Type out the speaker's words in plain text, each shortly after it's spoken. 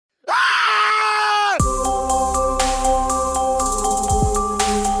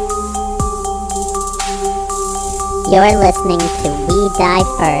You're listening to We Die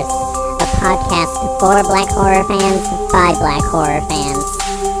First, a podcast for Black horror fans by Black horror fans.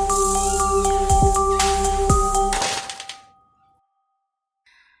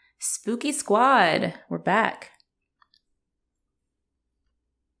 Spooky Squad, we're back.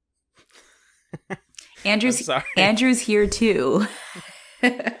 Andrew's here too.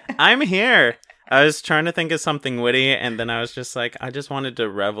 I'm here. I was trying to think of something witty, and then I was just like, I just wanted to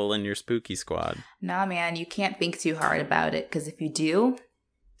revel in your Spooky Squad. Nah, man, you can't think too hard about it, because if you do,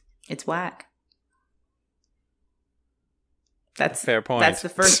 it's whack. That's fair point. That's the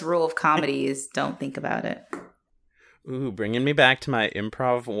first rule of comedy is don't think about it. Ooh, bringing me back to my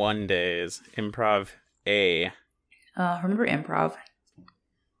Improv 1 days. Improv A. Remember improv?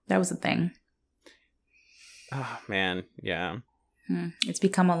 That was a thing. Oh, man, yeah. It's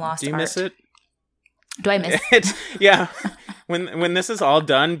become a lost art. Do you miss it? Do I miss it? Yeah. When this is all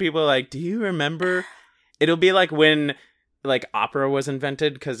done, people are like, do you remember? It'll be like when like opera was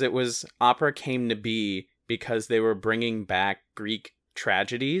invented, because opera came to be because they were bringing back Greek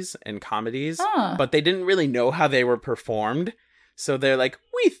tragedies and comedies, but they didn't really know how they were performed. So they're like,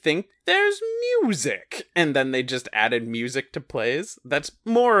 we think there's music. And then they just added music to plays. That's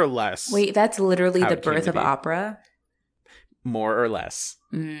more or less. Wait, that's literally the birth of opera? More or less.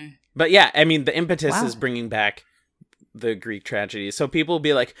 But yeah, I mean, the impetus is bringing back the Greek tragedies. So people will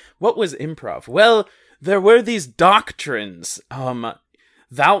be like, what was improv? Well, there were these doctrines.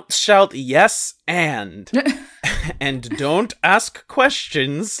 Thou shalt yes and don't ask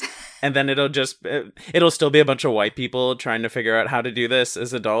questions. And then it'll still be a bunch of white people trying to figure out how to do this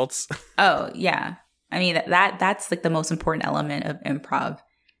as adults. Oh, yeah. I mean, that's like the most important element of improv.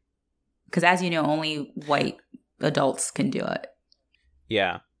 Because as you know, only white adults can do it.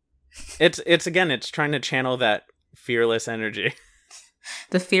 Yeah. It's trying to channel that fearless energy.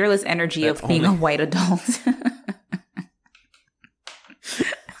 The fearless energy of being a white adult.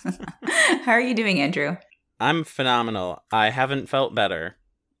 How are you doing, Andrew? I'm phenomenal. I haven't felt better.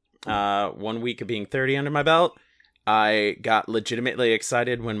 1 week of being 30 under my belt. I got legitimately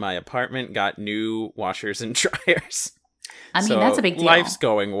excited when my apartment got new washers and dryers. I mean, that's a big deal. Life's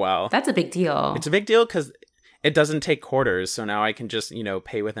going well. That's a big deal. It's a big deal because it doesn't take quarters. So now I can just,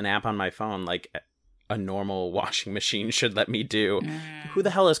 pay with an app on my phone like a normal washing machine should let me do. Who the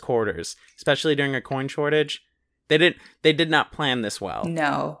hell has quarters? Especially during a coin shortage. They did not plan this well.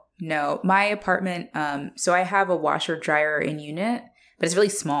 No. My apartment, so I have a washer dryer in unit, but it's really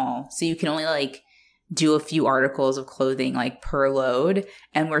small. So you can only do a few articles of clothing per load.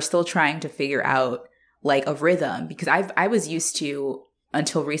 And we're still trying to figure out a rhythm, because I was used to,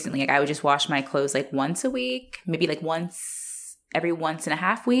 until recently, I would just wash my clothes once a week, maybe every once and a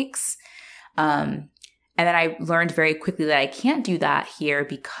half weeks. And then I learned very quickly that I can't do that here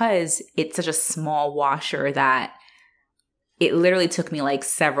because it's such a small washer that it literally took me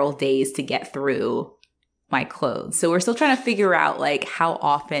several days to get through my clothes. So we're still trying to figure out how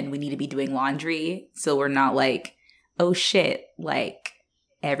often we need to be doing laundry, so we're not oh shit,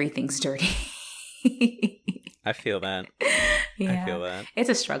 everything's dirty. I feel that. Yeah. I feel that. It's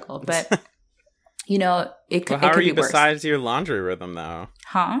a struggle, but it could how it could are you be worse. Besides your laundry rhythm though?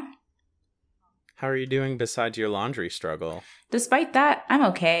 Huh? How are you doing besides your laundry struggle? Despite that, I'm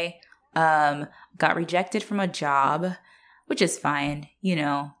okay. Got rejected from a job, which is fine.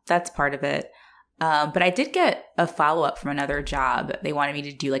 That's part of it. But I did get a follow-up from another job. They wanted me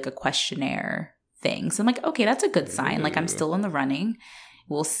to do a questionnaire thing. So I'm like, okay, that's a good sign. I'm still in the running.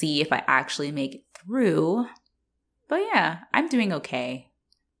 We'll see if I actually make it through. But yeah, I'm doing okay.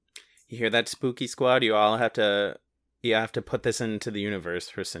 You hear that, Spooky Squad? You have to put this into the universe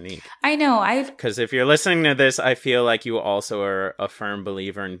for Sanique. I know. Because if you're listening to this, I feel like you also are a firm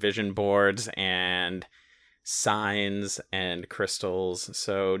believer in vision boards and signs and crystals.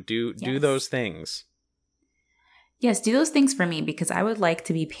 So do those things. Yes, do those things for me, because I would like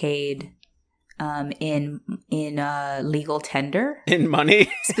to be paid in legal tender. In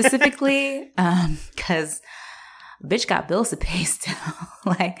money? Specifically, because bitch got bills to pay still.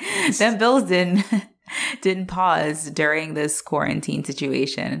 Them bills didn't pause during this quarantine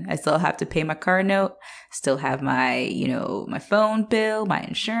situation. I still have to pay my car note, still have my, my phone bill, my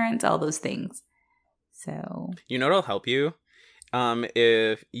insurance, all those things. So, what'll help you?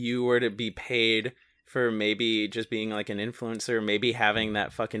 If you were to be paid for maybe just being an influencer, maybe having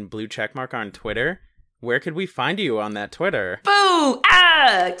that fucking blue check mark on Twitter, where could we find you on that Twitter? Boo!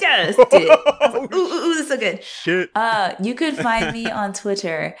 Ah! Yes! Did it. Ooh, that's so good. Shit. You could find me on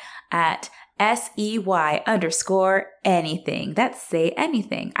Twitter at SEY_anything. That's say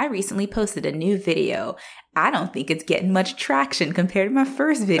anything. I recently posted a new video. I don't think it's getting much traction compared to my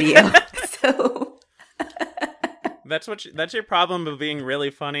first video. So That's your problem of being really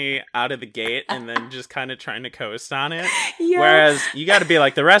funny out of the gate and then just kind of trying to coast on it. Yeah. Whereas you got to be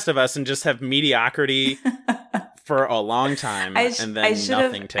like the rest of us and just have mediocrity for a long time, and then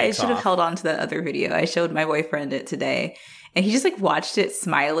nothing takes off. I should have held on to that other video. I showed my boyfriend it today, and he just like watched it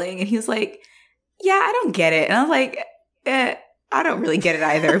smiling, and he was like, "Yeah, I don't get it," and I was like, "I don't really get it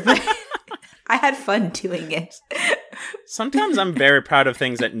either," but I had fun doing it. Sometimes I'm very proud of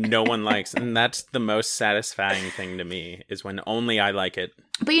things that no one likes, and that's the most satisfying thing to me, is when only I like it.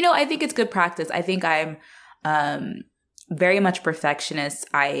 But I think it's good practice. I think I'm very much perfectionist.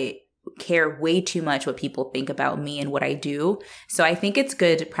 I care way too much what people think about me and what I do. So I think it's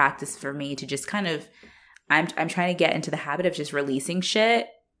good practice for me to just kind of, I'm trying to get into the habit of just releasing shit,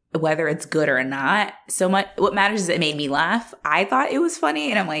 whether it's good or not. So much, what matters is it made me laugh. I thought it was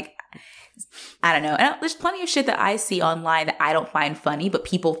funny, and I'm like, I don't know. And there's plenty of shit that I see online that I don't find funny, but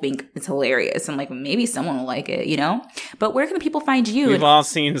people think it's hilarious. I'm like, maybe someone will like it, But where can the people find you? We've all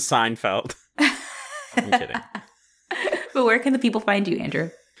seen Seinfeld. I'm kidding. But where can the people find you, Andrew?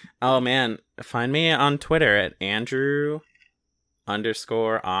 Oh, man. Find me on Twitter at Andrew_on_drums.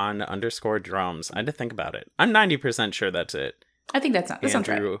 I had to think about it. I'm 90% sure that's it. I think that sounds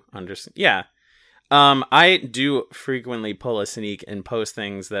right. Yeah. I do frequently pull a sneak and post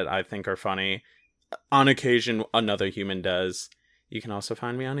things that I think are funny. On occasion, another human does. You can also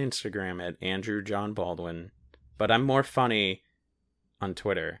find me on Instagram at Andrew John Baldwin. But I'm more funny on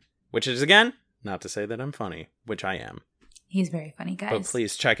Twitter, which is, again, not to say that I'm funny, which I am. He's very funny, guys. But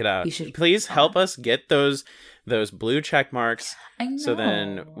please check it out. You should please help us get those blue check marks, so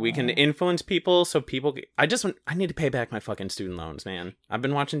then we can influence people. So people, I need to pay back my fucking student loans, man. I've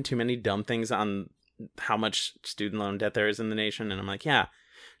been watching too many dumb things on how much student loan debt there is in the nation, and I'm like, yeah,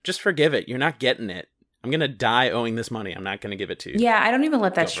 just forgive it. You're not getting it. I'm gonna die owing this money. I'm not gonna give it to you. Yeah, I don't even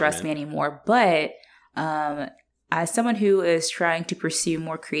let that stress me anymore. But as someone who is trying to pursue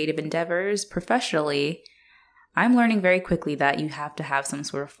more creative endeavors professionally, I'm learning very quickly that you have to have some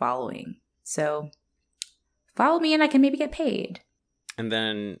sort of following. So follow me and I can maybe get paid. And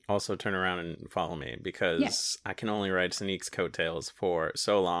then also turn around and follow me, because I can only ride Sneak's coattails for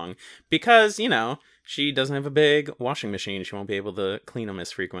so long. Because, she doesn't have a big washing machine. She won't be able to clean them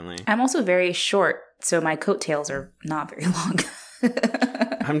as frequently. I'm also very short, so my coattails are not very long.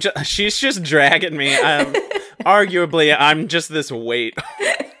 She's just dragging me. Arguably, I'm just this weight.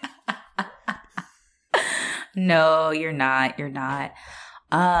 No, you're not. You're not.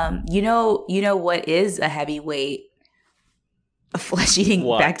 You know what is a heavyweight? A flesh-eating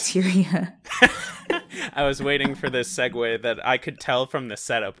bacteria. I was waiting for this segue that I could tell from the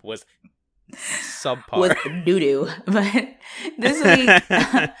setup was subpar. Was doo-doo. But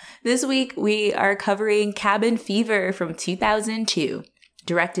this week we are covering Cabin Fever from 2002,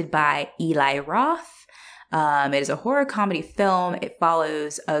 directed by Eli Roth. It is a horror comedy film. It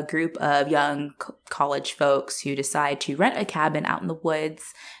follows a group of young college folks who decide to rent a cabin out in the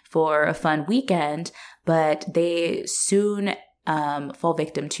woods for a fun weekend, but they soon fall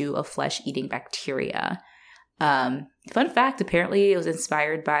victim to a flesh-eating bacteria. Fun fact, apparently it was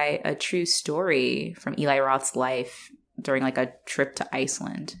inspired by a true story from Eli Roth's life during like a trip to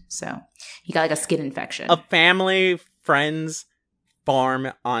Iceland. So he got like a skin infection. A family, friends,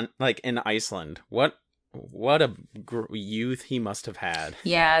 farm in Iceland. What a youth he must have had.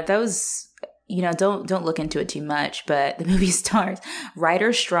 Yeah, that was, don't look into it too much, but the movie stars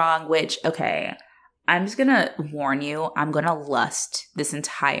Ryder Strong, which, okay, I'm just going to warn you, I'm going to lust this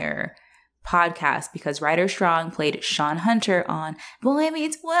entire podcast because Ryder Strong played Sean Hunter on Boy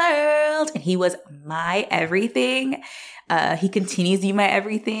Meets World, and he was my everything. He continues to be my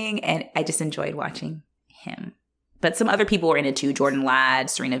everything, and I just enjoyed watching him. But some other people were in it too. Jordan Ladd,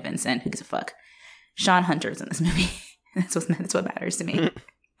 Serena Vincent, who gives a fuck? Sean Hunter's in this movie. That's what matters to me.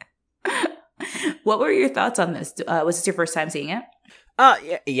 What were your thoughts on this? Was this your first time seeing it?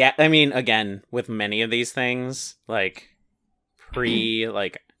 Yeah. I mean, again, with many of these things, like pre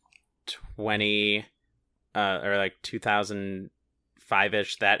 20 or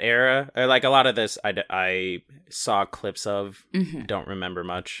 2005-ish, that era, or like a lot of this I saw clips of, don't remember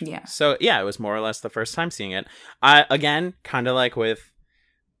much. Yeah. So yeah, it was more or less the first time seeing it. I, again, kind of like with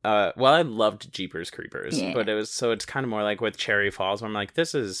I loved Jeepers Creepers, but it's kind of more like with Cherry Falls, where I'm like,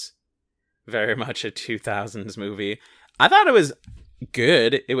 this is very much a 2000s movie. I thought it was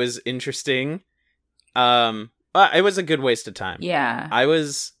good. It was interesting. It was a good waste of time. Yeah.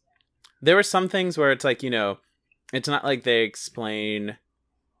 There were some things where it's like, it's not like they explain,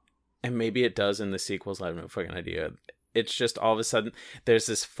 and maybe it does in the sequels, I have no fucking idea. It's just all of a sudden there's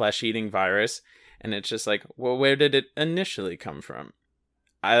this flesh-eating virus, and it's just like, well, where did it initially come from?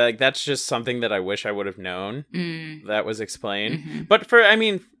 I like that's just something that I wish I would have known that was explained. Mm-hmm. But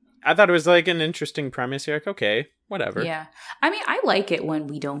I thought it was like an interesting premise. You're like, okay, whatever. Yeah. I mean, I like it when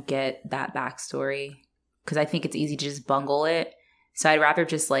we don't get that backstory because I think it's easy to just bungle it. So I'd rather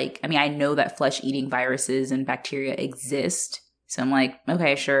just I know that flesh-eating viruses and bacteria exist. So I'm like,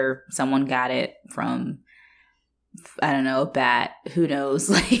 okay, sure, someone got it from, I don't know, a bat. Who knows?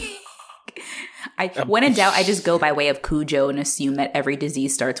 When in doubt, I just go by way of Cujo and assume that every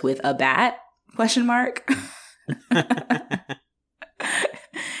disease starts with a bat? ?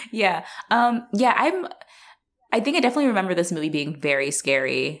 Yeah. I think I definitely remember this movie being very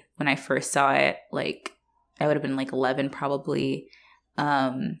scary when I first saw it. I would have been 11 probably.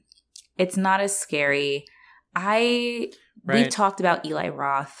 It's not as scary. We've talked about Eli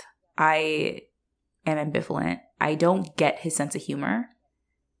Roth. I am ambivalent. I don't get his sense of humor.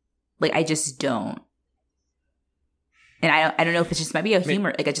 I just don't. And I don't know if it's just maybe a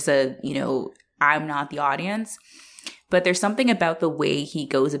humor, I'm not the audience. But there's something about the way he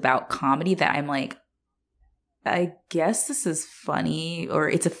goes about comedy that I'm like, I guess this is funny, or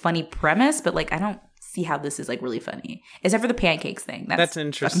it's a funny premise, but I don't see how this is really funny. Except for the pancakes thing. That's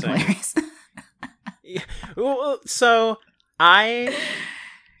interesting. Hilarious. Yeah. Well, so I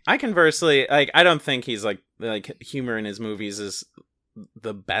conversely, I don't think he's like humor in his movies is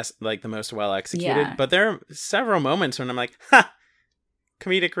the best, the most well executed. Yeah. But there are several moments when I'm like, ha,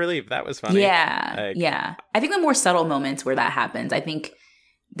 comedic relief. That was funny. Yeah. Yeah. I think the more subtle moments where that happens, I think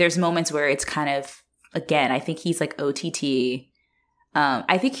there's moments where it's kind of, again, I think he's OTT.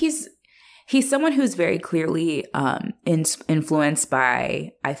 I think he's someone who's very clearly influenced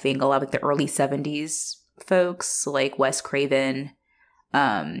by, I think, a lot of the early 70s folks, so Wes Craven.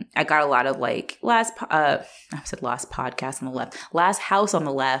 I got a lot of Last Podcast on the Left, Last House on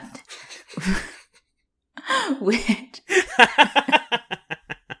the Left, which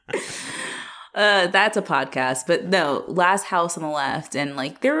that's a podcast, but no, Last House on the Left, and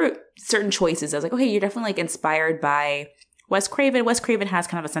there were certain choices. I was like, okay, you're definitely inspired by Wes Craven. Wes Craven has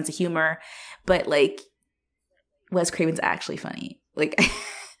kind of a sense of humor, but Wes Craven's actually funny.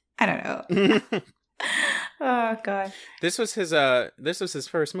 I don't know. Oh God. This was his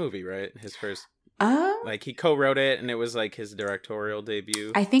first movie, right? His first. He co-wrote it, and it was his directorial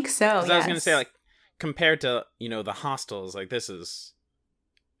debut. I think so. Yes. I was gonna say compared to the Hostels, this is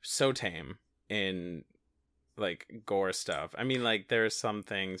so tame in gore stuff. I mean, there are some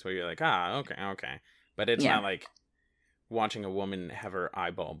things where you're okay, but it's not watching a woman have her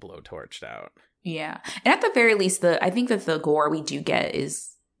eyeball blowtorched out. Yeah, and at the very least, I think that the gore we do get is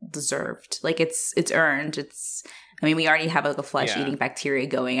deserved. It's earned. We already have a flesh-eating bacteria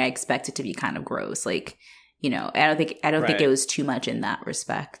going. I expect it to be kind of gross. I don't think it was too much in that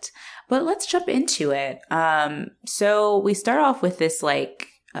respect. But let's jump into it. So we start off with this a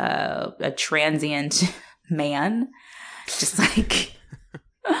transient man, just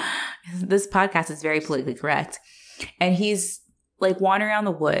this podcast is very politically correct, and he's wandering around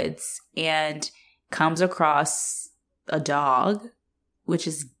the woods and comes across a dog, which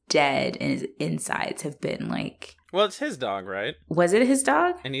is dead, and his insides have been well, it's his dog, right? Was it his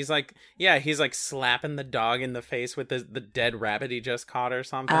dog? And he's he's slapping the dog in the face with the dead rabbit he just caught or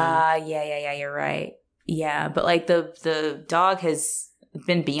something. Yeah, you're right. Yeah, but the dog has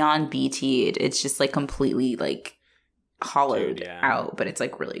been beyond BT'd. It's just completely hollowed out, but it's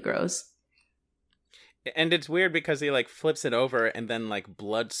really gross. And it's weird because he flips it over and then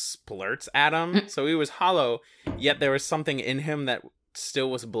blood splurts at him. So he was hollow, yet there was something in him that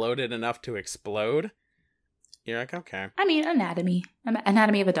still was bloated enough to explode. You're okay. I mean, anatomy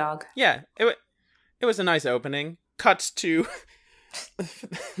of a dog. Yeah, it was a nice opening. Cuts to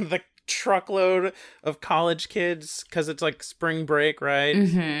the truckload of college kids because it's spring break, right?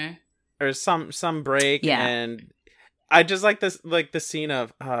 Mm-hmm. Or some break, yeah. And I just this the scene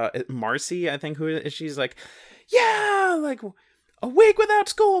of Marcy, I think she's yeah, a week without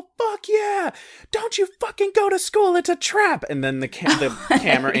school, fuck yeah! Don't you fucking go to school, it's a trap! And then the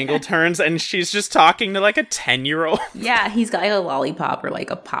camera angle turns and she's just talking to a 10-year-old. Yeah, he's got a lollipop or a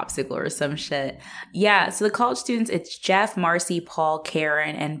popsicle or some shit. Yeah, so the college students, it's Jeff, Marcy, Paul,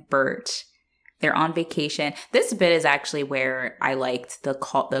 Karen, and Bert. They're on vacation. This bit is actually where I liked the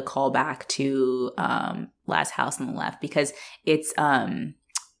callback to Last House on the Left, because it's the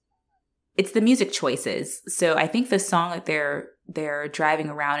music choices. So I think the song that they're driving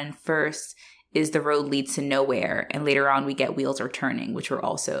around in first is The Road Leads to Nowhere, and later on we get Wheels Are Turning, which were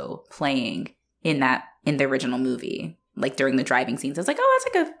also playing in the original movie, during the driving scenes. I was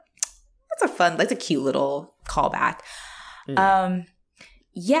that's a fun, that's a cute little callback.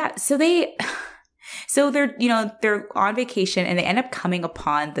 Yeah, so So they're on vacation and they end up coming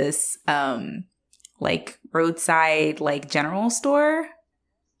upon this like roadside like general store.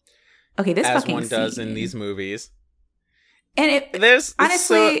 Okay, this as fucking one does scene. in these movies. And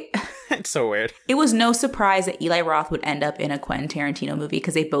honestly, it's so weird. It was no surprise that Eli Roth would end up in a Quentin Tarantino movie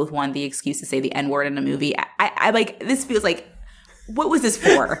because they both wanted the excuse to say the N-word in a movie. I like, this feels like, what was this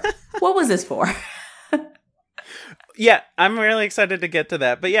for? What was this for? Yeah, I'm really excited to get to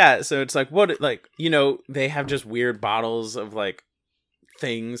that. But yeah, so it's like, they have just weird bottles of like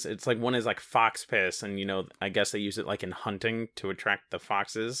things. It's like one is like fox piss, and I guess they use it like in hunting to attract the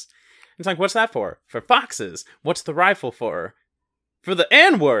foxes. It's like, what's that for? For foxes. What's the rifle for? For the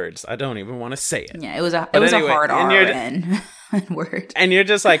N-words. I don't even want to say it. Yeah, it was a hard R-N word. And you're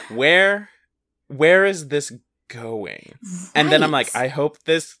just like, where is this going? Right. And then I'm like, I hope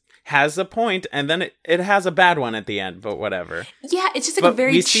this has a point, and then it has a bad one at the end, but whatever. Yeah, it's just like a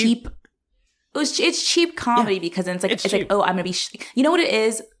very cheap. It's cheap comedy because then it's like, oh, I'm gonna be. You know what it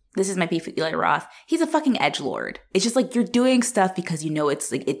is? This is my beef with Eli Roth. He's a fucking edgelord. It's just like you're doing stuff because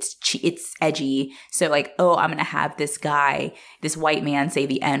it's like it's edgy. So like, oh, I'm gonna have this white man say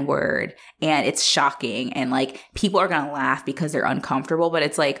the N-word, and it's shocking, and like people are gonna laugh because they're uncomfortable. But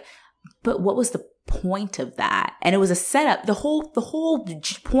it's like, but what was the point of that? And it was a setup. The whole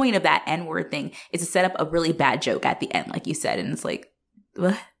point of that N-word thing is to set up a really bad joke at the end, like you said, and it's like,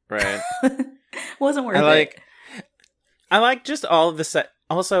 what? Right. Wasn't worth it. I like just all of the set.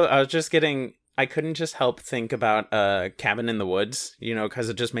 Also, I couldn't just help think about Cabin in the Woods, because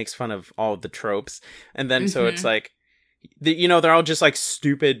it just makes fun of all of the tropes. And then so it's like, they're all just like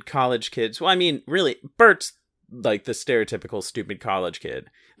stupid college kids. Well, I mean, really, Bert's like the stereotypical stupid college kid.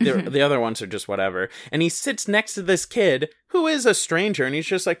 The other ones are just whatever. And he sits next to this kid who is a stranger, and he's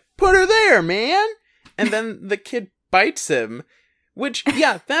just like, put her there, man. And then the kid bites him, which,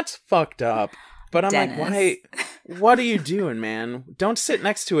 yeah, that's fucked up. But I'm Dennis. like, why? What are you doing, man? Don't sit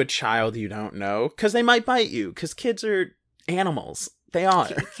next to a child you don't know, because they might bite you, because kids are animals. They are.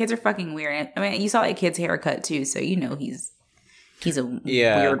 Kids are fucking weird. I mean, you saw a kid's haircut, too, so he's a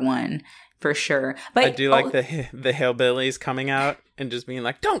weird one, for sure. But I do like the hillbillies coming out and just being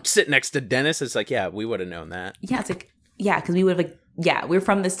like, don't sit next to Dennis. It's like, yeah, we would have known that. Yeah, it's like, yeah, because we would have, like, yeah, we're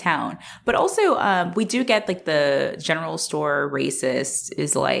from this town. But also, we do get, like, the general store racist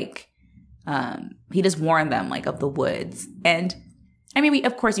is, like, he just warned them like of the woods. And I mean,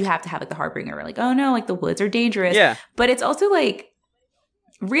 of course you have to have like the heartbringer where like, oh no, like the woods are dangerous. Yeah. But it's also like,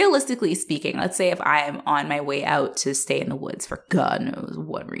 realistically speaking, let's say if I am on my way out to stay in the woods for God knows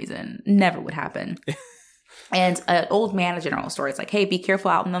what reason, never would happen. And an old man at general store is like, hey, be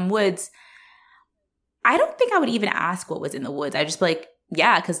careful out in them woods. I don't think I would even ask what was in the woods. I'd just be like,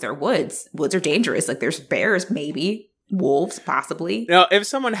 yeah, because they're woods. Woods are dangerous. Like there's bears, maybe. Wolves, possibly. No, if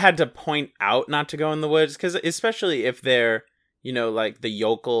someone had to point out not to go in the woods, because especially if they're, like the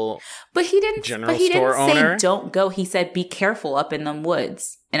yokel general store owner. Say don't go. He said be careful up in them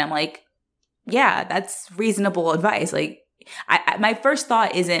woods. And I'm like, yeah, that's reasonable advice. Like, my first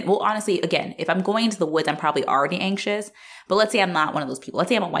thought isn't, well, honestly, again, if I'm going into the woods, I'm probably already anxious. But let's say I'm not one of those people. Let's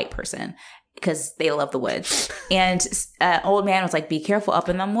say I'm a white person because they love the woods. And old man was like, be careful up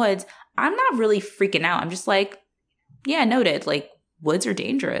in them woods. I'm not really freaking out. I'm just like, yeah, noted. Like, woods are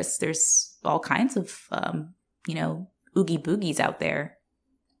dangerous. There's all kinds of, oogie boogies out there.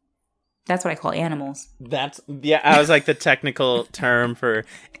 That's what I call animals. I was like the technical term for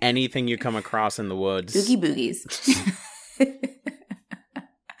anything you come across in the woods. Oogie boogies.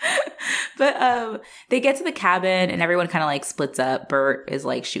 But they get to the cabin and everyone kind of like splits up. Bert is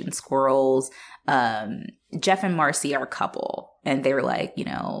like shooting squirrels. Jeff and Marcy are a couple and they were like,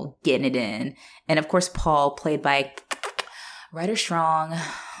 getting it in. And of course, Paul, played by Ryder Strong.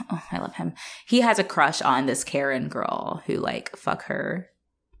 Oh, I love him. He has a crush on this Karen girl who like, fuck her.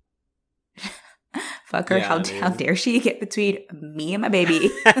 Fuck her. Yeah, how dare she get between me and my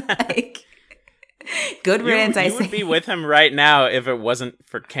baby? Like, good riddance, I say. You would be with him right now if it wasn't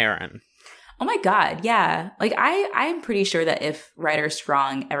for Karen. Oh my God, yeah. Like, I'm pretty sure that if Ryder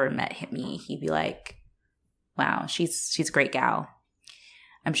Strong ever met me, he'd be like, wow, she's a great gal.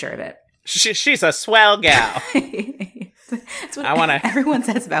 I'm sure of it. She's a swell gal. That's what everyone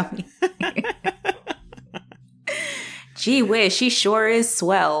says about me. Gee whiz, she sure is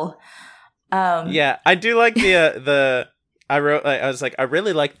swell. Yeah, I do like I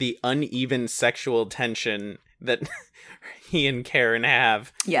really like the uneven sexual tension that he and Karen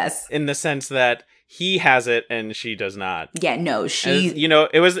have. Yes. In the sense that he has it and she does not. Yeah, no, she...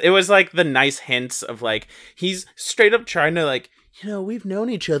 it was like the nice hints of like, he's straight up trying to like, we've known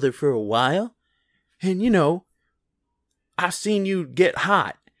each other for a while. And, I've seen you get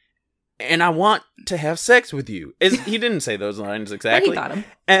hot. and I want to have sex with you. He didn't say those lines exactly. But he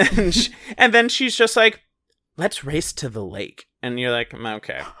thought him. And then she's just like, let's race to the lake. And you're like,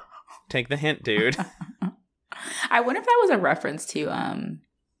 okay, take the hint, dude. I wonder if that was a reference to,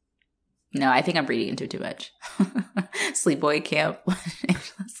 no, I think I'm reading into it too much. Sleepaway Camp.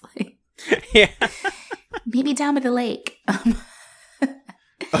 Yeah. Maybe down by the lake.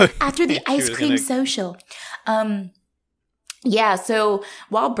 After the ice cream social. Yeah, so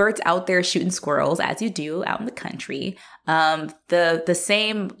while Bert's out there shooting squirrels, as you do out in the country, the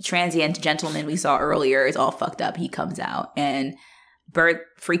same transient gentleman we saw earlier is all fucked up. He comes out and Bert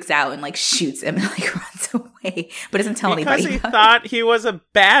freaks out and like shoots him and like runs away, but doesn't tell anybody. Because he thought he was a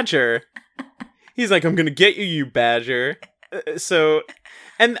badger. He's like, I'm gonna get you, you badger.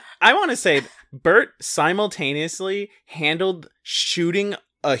 And I want to say, Bert simultaneously handled shooting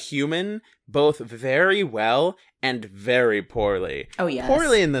a human both very well and very poorly. Oh, yes.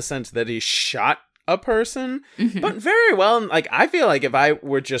 Poorly in the sense that he shot a person, but very well. And like, I feel like if I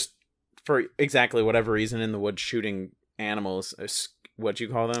were just, for exactly whatever reason, in the woods shooting animals, what do you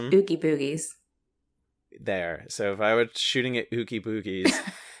call them? Ookie boogies. There. So if I was shooting at ookie boogies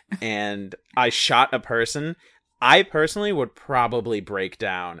and I shot a person, I personally would probably break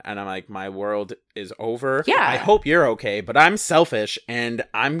down, and I'm like, my world is over. Yeah. I hope you're okay, but I'm selfish, and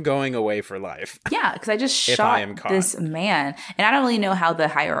I'm going away for life. Yeah, because I just shot this man. And I don't really know how the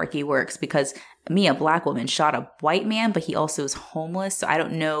hierarchy works, because me, a black woman, shot a white man, but he also is homeless, so I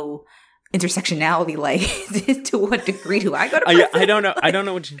don't know intersectionality, like, to what degree do I go to prison? I don't know. I don't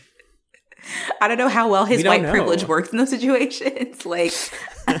know what you... I don't know how well his white privilege works in those situations. Like...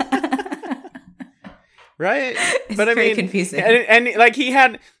 Right? It's very confusing. And like he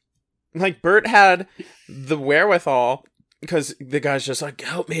had, like Bert had the wherewithal, because the guy's just like,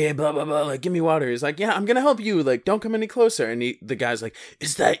 help me, blah, blah, blah, like, give me water. He's like, yeah, I'm going to help you. Like, don't come any closer. And the guy's like,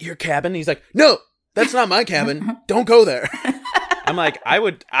 is that your cabin? He's like, no, that's not my cabin. Don't go there. I'm like, I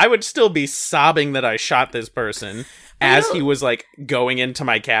would still be sobbing that I shot this person as he was like going into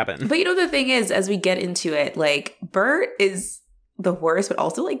my cabin. But you know, the thing is, as we get into it, like Bert is the worst, but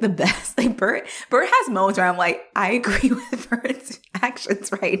also like the best. Like Bert has moments where I'm like, I agree with Bert's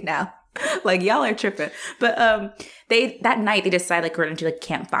actions right now. Like, y'all are tripping. But that night they decide like we're gonna do like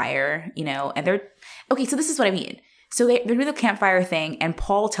campfire, you know, and they're okay. So this is what I mean. So they're doing the campfire thing, and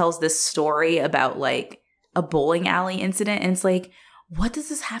Paul tells this story about like a bowling alley incident, and it's like, what does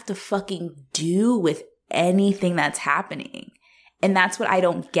this have to fucking do with anything that's happening? And that's what I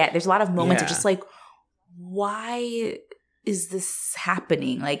don't get. There's a lot of moments of just like, why is this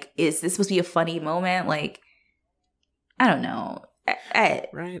happening? Like, is this supposed to be a funny moment? Like, I don't know.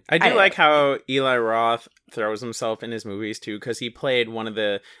 Right. I do like how Eli Roth throws himself in his movies too, because he played one of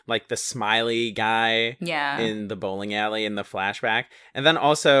the smiley guy in the bowling alley in the flashback. And then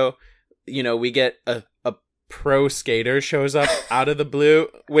also, you know, we get a pro skater shows up out of the blue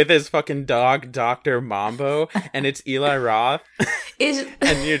with his fucking dog, Dr. Mambo, and it's Eli Roth.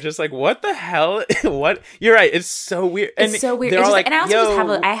 And you're just like, what the hell? What? You're right. It's so weird. It's so weird. It's just, like, and I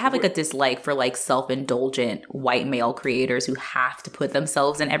also have like a dislike for like self-indulgent white male creators who have to put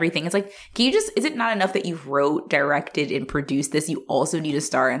themselves in everything. It's like, is it not enough that you wrote, directed, and produced this? You also need to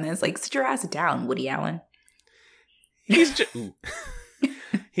star in this. Like, sit your ass down, Woody Allen. He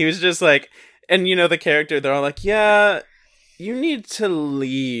was just like, and you know, the character, they're all like, yeah, you need to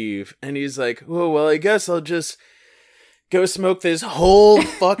leave. And he's like, oh, well, I guess I'll just go smoke this whole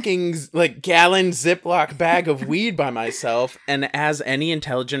fucking like gallon Ziploc bag of weed by myself. And as any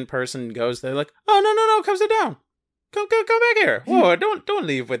intelligent person goes, they're like, oh, no, come sit down. Come back here. Whoa, don't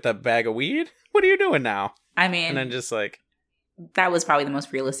leave with a bag of weed. What are you doing now? I mean, and then just like, that was probably the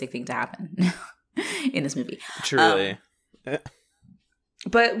most realistic thing to happen in this movie. Truly.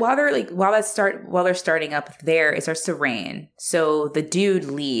 But while they're starting up there, it starts to rain. So the dude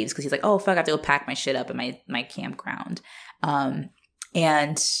leaves because he's like, oh, fuck, I have to go pack my shit up at my campground.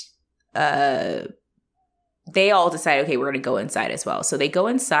 And they all decide, okay, we're going to go inside as well. So they go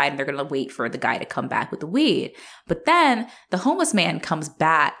inside and they're going to wait for the guy to come back with the weed. But then the homeless man comes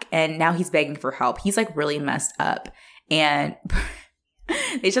back and now he's begging for help. He's like really messed up. And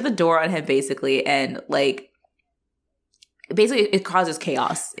they shut the door on him basically. And like, basically it causes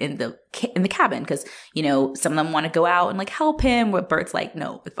chaos in the cabin because, you know, some of them want to go out and like help him, but Bert's like,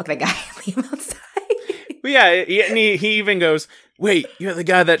 no, fuck that guy, leave him outside. Well, yeah, and he even goes, wait, you're the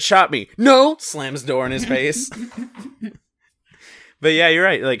guy that shot me. No, slams door in his face. But yeah, you're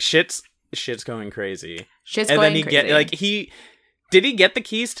right, like shit's going crazy. Did he get the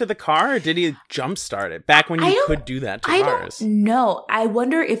keys to the car, or did he jumpstart it back when you could do that to cars? I don't know. I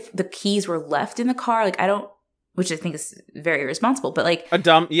wonder if the keys were left in the car. Like, I don't which I think is very irresponsible. But like A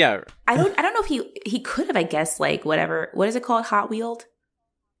dumb, yeah. I don't know if he could have, I guess, like whatever. What is it called? Hot wheeled?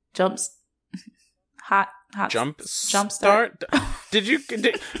 Hot Jump start?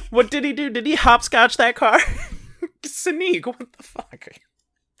 What did he do? Did he hopscotch that car? Sneak, what the fuck?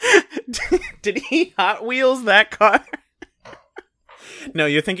 Did he Hot Wheels that car? No,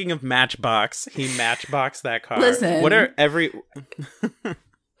 you're thinking of Matchbox. He Matchboxed that car. Listen. What are every...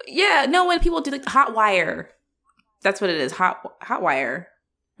 Yeah, no, when people do like hot wire. That's what it is. Hot wire.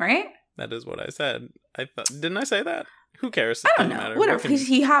 Right? That is what I said. Didn't I say that? Who cares? I don't know. Matter. Whatever.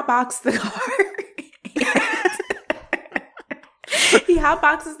 He hotboxed the car. He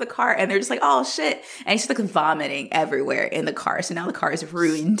hotboxes the car and they're just like, oh shit. And he's just like vomiting everywhere in the car. So now the car is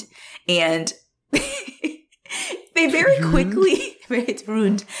ruined. And they very quickly, it's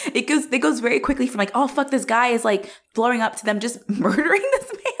ruined. It goes very quickly from like, oh fuck, this guy is like blowing up to them just murdering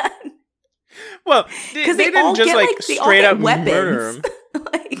this man. Well, because they didn't just like straight up murder him.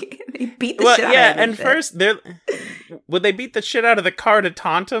 Like, they beat the shit out of him. Yeah, and first they beat the shit out of the car to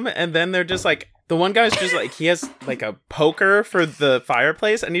taunt him, and then they're just like, the one guy's just like, he has like a poker for the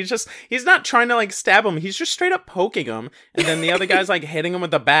fireplace, and he's not trying to like stab him, he's just straight up poking him, and then the other guy's like hitting him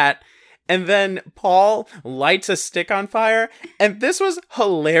with a bat, and then Paul lights a stick on fire, and this was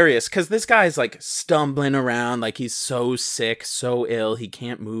hilarious, because this guy's like stumbling around like he's so sick, so ill, he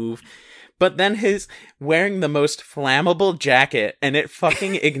can't move. But then he's wearing the most flammable jacket, and it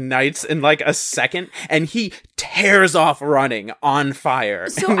fucking ignites in like a second, and he tears off running on fire.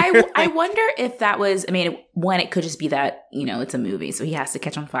 So I wonder if that was, I mean, one, it could just be that, you know, it's a movie, so he has to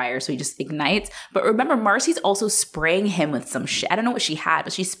catch on fire, so he just ignites. But remember, Marcy's also spraying him with some shit. I don't know what she had,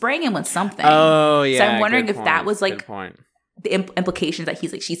 but she's spraying him with something. Oh, yeah. So I'm wondering if that was like the implications that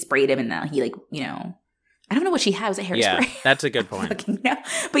he's like, she sprayed him, and now he like, you know. I don't know what she had. Was it hairspray? Yeah, that's a good point.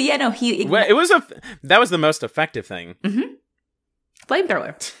 But yeah, no, that was the most effective thing. Mm-hmm.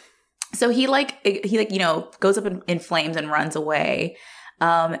 Flamethrower. So he you know, goes up in flames and runs away.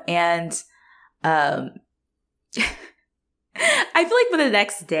 I feel like for the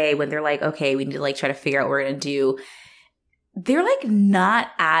next day when they're like, okay, we need to like try to figure out what we're gonna do, they're like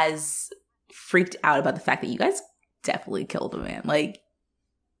not as freaked out about the fact that you guys definitely killed a man.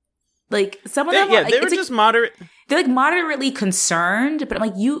 Like some of them, they were just moderate. They're like moderately concerned, but I'm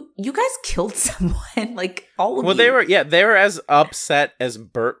like, you guys killed someone, like all of you. Well, they were as upset as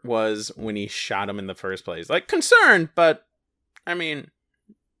Bert was when he shot him in the first place. Like concerned, but I mean,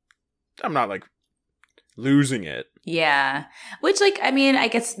 I'm not like losing it. Yeah, which like I mean, I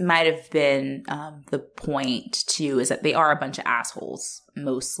guess might have been the point too, is that they are a bunch of assholes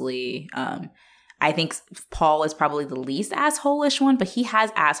mostly. I think Paul is probably the least asshole-ish one, but he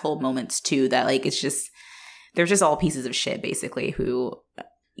has asshole moments too that like it's just, they're just all pieces of shit basically who,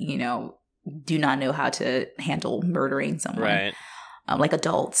 you know, do not know how to handle murdering someone. Right. Like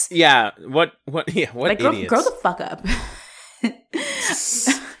adults. Yeah. What like, idiots. Grow the fuck up.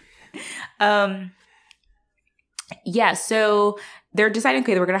 Yeah, so they're deciding,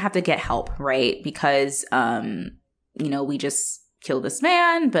 okay, we're going to have to get help, right? Because, you know, we just killed this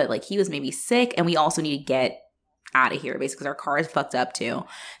man, but like he was maybe sick, and we also need to get out of here basically because our car is fucked up too.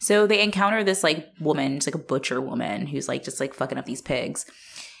 So they encounter this like woman, just like a butcher woman who's like just like fucking up these pigs,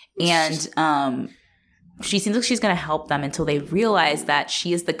 and she seems like she's gonna help them until they realize that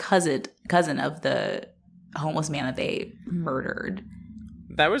she is the cousin of the homeless man that they murdered.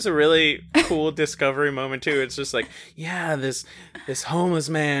 That was a really cool discovery moment too. It's just like, yeah, this homeless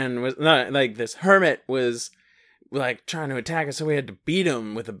man was not like, this hermit was like trying to attack us, so we had to beat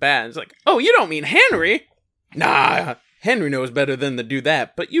him with a bat. It's like, oh, you don't mean Henry? Nah, Henry knows better than to do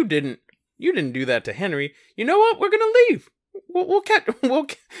that. But you didn't do that to Henry. You know what? We're gonna leave.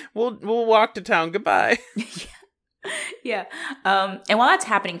 We'll walk to town. Goodbye. Yeah. And while that's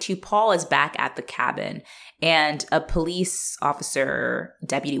happening too, Paul is back at the cabin, and a police officer,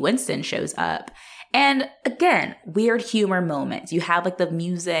 Deputy Winston, shows up. And again, weird humor moments. You have like the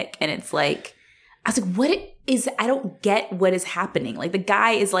music, and it's like, I was like, I don't get what is happening. Like the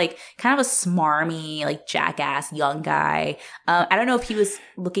guy is like kind of a smarmy, like jackass young guy. I don't know if he was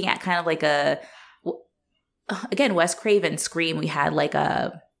looking at kind of like again, Wes Craven Scream. We had like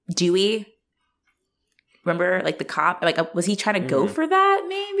a Dewey. Remember, like the cop, like was he trying to go for that?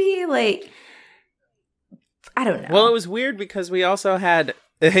 Maybe like, I don't know. Well, it was weird because we also had,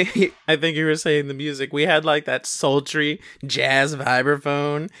 I think you were saying the music. We had like that sultry jazz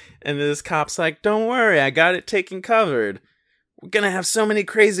vibraphone, and this cop's like, "Don't worry, I got it taken covered. We're gonna have so many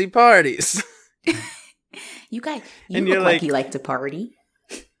crazy parties." You look like you like to party.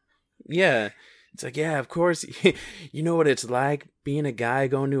 Yeah, it's like, yeah, of course. You know what it's like being a guy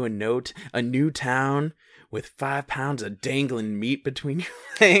going to a new town with 5 pounds of dangling meat between your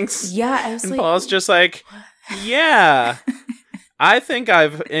legs. Yeah, I was And like, Paul's just like, yeah, I think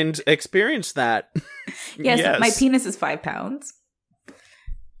I've experienced that. yes, my penis is 5 pounds.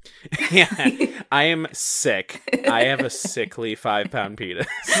 Yeah, I am sick. I have a sickly 5-pound penis.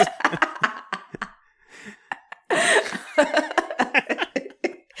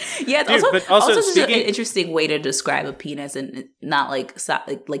 Yeah, it's Dude, but also just speaking- an interesting way to describe a penis, and not like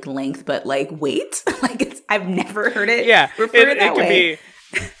like length, but like weight. Like I've never heard it. Yeah, referred that could way.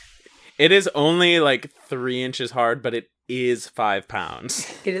 be. It is only like 3 inches hard, but it is 5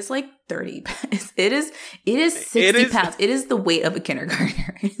 pounds. It is like 30 pounds. It is 60 pounds. It is the weight of a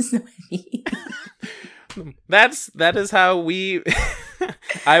kindergartner. It is so heavy. That is how we.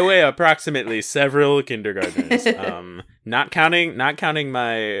 I weigh approximately several kindergartners. Not counting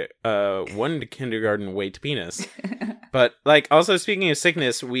my one kindergarten weight penis. But like, also speaking of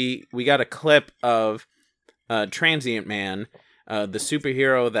sickness, we got a clip of Transient Man, the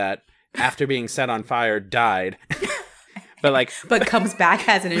superhero that after being set on fire died. But comes back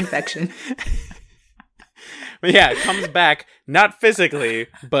as an infection. Yeah, it comes back, not physically,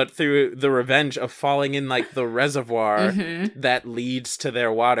 but through the revenge of falling in like the reservoir that leads to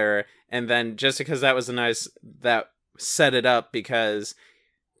their water. And then just because that set it up, because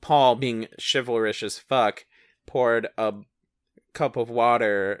Paul, being chivalrous as fuck, poured a cup of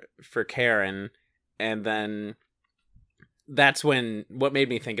water for Karen. And then that's when, what made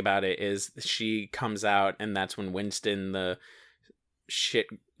me think about it is she comes out, and that's when Winston, the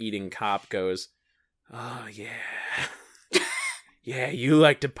shit-eating cop, goes, "Oh, yeah. Yeah, you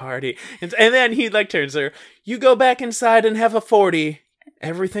like to party." And then he like turns her, "You go back inside and have a 40.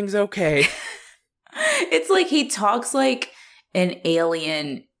 Everything's okay." It's like he talks like an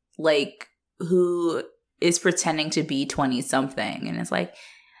alien, like, who is pretending to be 20-something. And it's like,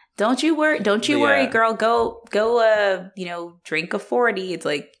 don't you worry, girl. Go, drink a 40. It's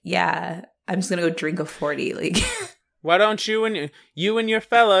like, yeah, I'm just going to go drink a 40. Like... Why don't you and your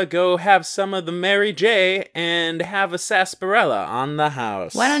fella go have some of the Mary J and have a sarsaparilla on the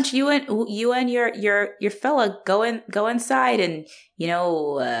house? Why don't you and your fella go inside and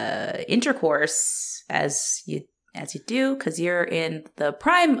intercourse as you do, because you're in the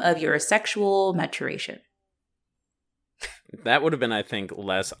prime of your sexual maturation. That would have been, I think,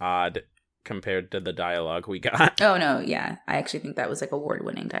 less odd compared to the dialogue we got. Oh no, yeah, I actually think that was like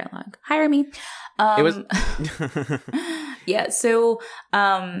award-winning dialogue. Hire me. It was. Yeah. So,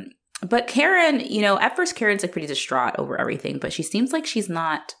 but Karen, at first Karen's like pretty distraught over everything, but she seems like she's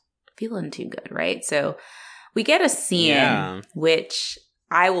not feeling too good, right? So we get a scene, which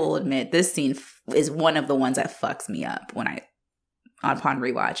I will admit, this scene is one of the ones that fucks me up upon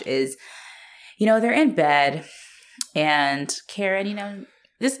rewatch. Is, they're in bed, and Karen,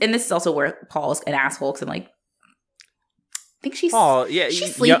 this is also where Paul's an asshole, because I'm like, I think she's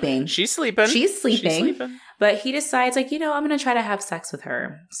sleeping. She's sleeping. She's sleeping. But he decides, like, I'm going to try to have sex with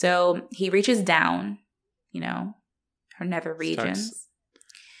her. So he reaches down, her nether regions.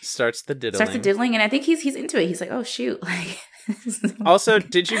 Starts the diddling. And I think he's into it. He's like, oh, shoot. Like, also,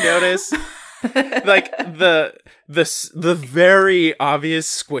 did you notice, like, the very obvious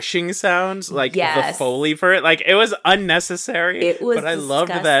squishing sounds, like, the Foley for it? Like, it was unnecessary. It was But I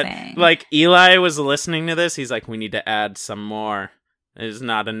loved that. Like, Eli was listening to this. He's like, we need to add some more. There's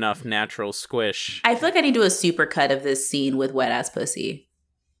not enough natural squish. I feel like I need to do a super cut of this scene with wet ass pussy.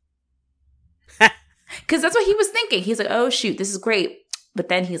 Because that's what he was thinking. He's like, oh, shoot, this is great. But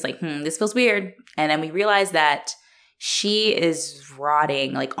then he's like, this feels weird. And then we realize that she is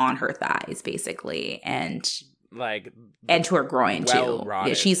rotting, like, on her thighs, basically. And to her groin, too. Rotted.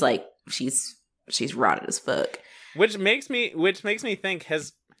 Yeah, she's like, she's rotted as fuck. Which makes me think,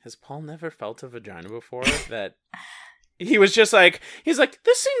 has Paul never felt a vagina before? That he was just like, he's like,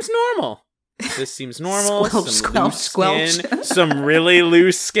 this seems normal. This seems normal. Squelch. Some really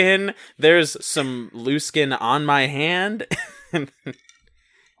loose skin. There's some loose skin on my hand.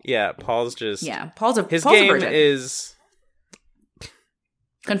 Yeah, Paul's just... Yeah, Paul's a game virgin. is...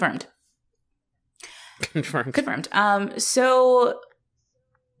 Confirmed. Confirmed. So...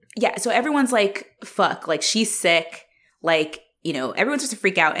 Yeah, so everyone's like, fuck, like, she's sick. Like, everyone's just a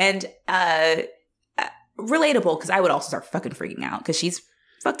freak out. And relatable, because I would also start fucking freaking out, because she's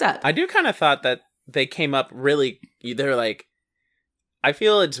fucked up. I do kind of thought that they came up really... They're like... I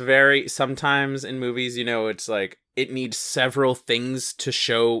feel it's very... Sometimes in movies, it's like, it needs several things to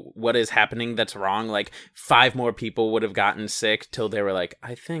show what is happening that's wrong. Like 5 more people would have gotten sick till they were like,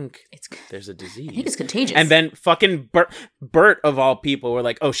 I think there's a disease. I think it's contagious. And then fucking Bert of all people were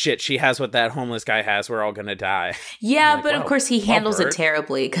like, oh shit, she has what that homeless guy has. We're all gonna die. Yeah, like, but of course he handles it Bert.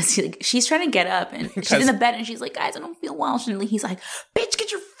 terribly because she's trying to get up and she's in the bed and she's like, guys, I don't feel well. And he's like, bitch,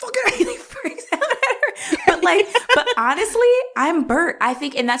 get your fucking he freaks out at her. But honestly, I'm Bert. I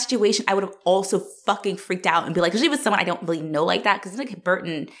think in that situation, I would have also fucking freaked out and be like, especially with someone I don't really know like that, because like Bert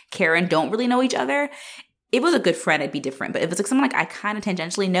and Karen don't really know each other. If it was a good friend, it'd be different. But if it's like someone like I kind of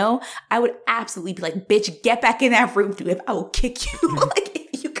tangentially know, I would absolutely be like, bitch, get back in that room, dude. If I will kick you, like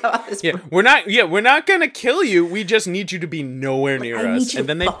if you come out this room. We're not gonna kill you. We just need you to be nowhere near us. And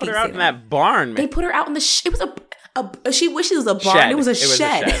then they put her out in that barn. Man. They put her out in the. It was a. She wished it was a barn. Shed. It was a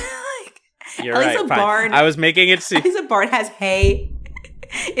shed. You're at right. least a fine. barn. I was making it seem. At least a barn has hay.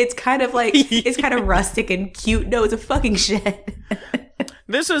 It's kind of like it's kind of rustic and cute. No, it's a fucking shed.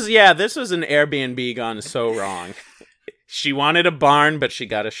 This was an Airbnb gone so wrong. She wanted a barn, but she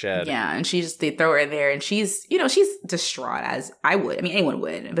got a shed. Yeah, and they throw her in there, and she's distraught, as I would. I mean, anyone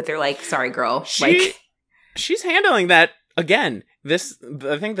would, but they're like, "Sorry, girl." She's handling that again. I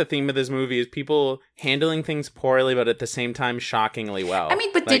think the theme of this movie is people handling things poorly, but at the same time, shockingly well. I mean,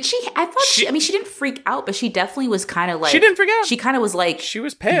 but did she? I thought she didn't freak out, but she definitely was kind of like she didn't freak out. She kind of was like she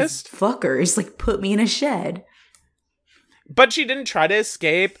was pissed. Fuckers, like put me in a shed. But she didn't try to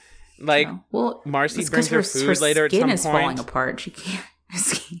escape. Like, well, Marcy brings her food later at some point. Her skin is falling apart. She can't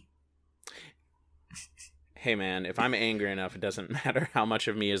escape. Hey, man, if I'm angry enough, it doesn't matter how much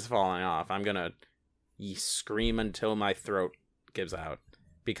of me is falling off. I'm gonna scream until my throat gives out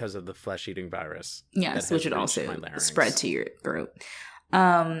because of the flesh-eating virus. Yes, which would also spread to your throat.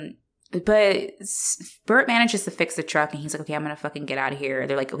 But Bert manages to fix the truck, and he's like, okay, I'm gonna fucking get out of here.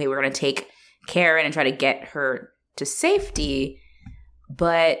 They're like, okay, we're gonna take Karen and try to get her to safety.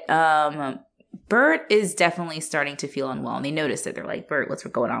 But Bert is definitely starting to feel unwell, and they notice it. They're like, Bert, what's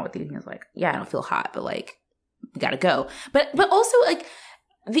going on with you? And he's like, yeah, I don't feel hot, but like, we gotta go. But also, like,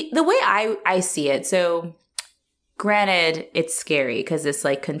 the way I see it, so granted, it's scary because this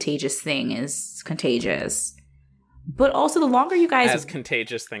like contagious thing is contagious. But also, the longer you guys, as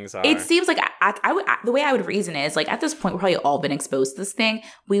contagious things are, it seems like I would. The way I would reason is like, at this point, we're probably all been exposed to this thing.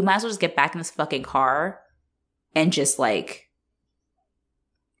 We might as well just get back in this fucking car and just like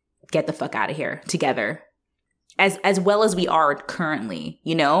get the fuck out of here together, as well as we are currently,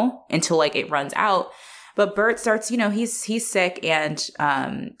 until like it runs out. But Bert starts, he's sick, and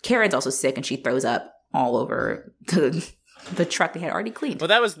Karen's also sick, and she throws up all over the truck they had already cleaned. Well,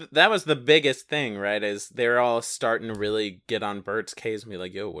 that was the biggest thing, right? Is they're all starting to really get on Bert's case and be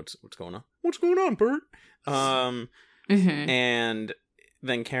like, "Yo, what's going on? What's going on, Bert?" And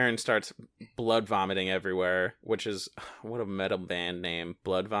then Karen starts blood vomiting everywhere, which is what a metal band name,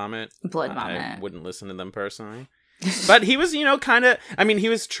 Blood Vomit. Blood Vomit. I wouldn't listen to them personally, but he was, kind of. I mean, he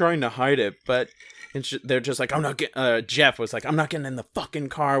was trying to hide it, but. They're just like, I'm not getting, Jeff was like, I'm not getting in the fucking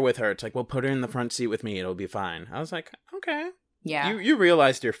car with her. It's like, well, put her in the front seat with me. It'll be fine. I was like, okay. Yeah. You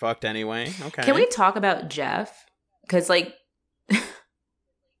realized you're fucked anyway. Okay. Can we talk about Jeff? Because like,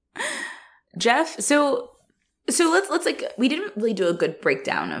 Jeff, so let's like, we didn't really do a good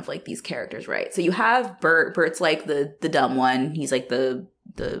breakdown of like these characters, right? So you have Bert. Bert's like the dumb one. He's like the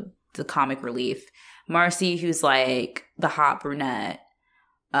comic relief. Marcy, who's like the hot brunette.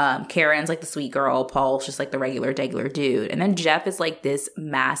 Karen's like the sweet girl. Paul's just like the regular dude. And then Jeff is like this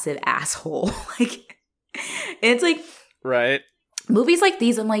massive asshole. Like, it's like, right. Movies like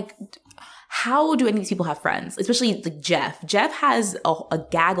these, I'm like, how do any of these people have friends? Especially like Jeff. Jeff has a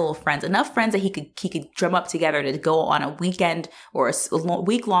gaggle of friends, enough friends that he could drum up together to go on a weekend or a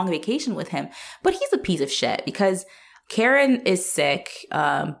week-long vacation with him. But he's a piece of shit because Karen is sick.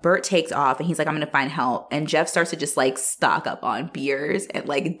 Bert takes off and he's like, I'm going to find help. And Jeff starts to just like stock up on beers and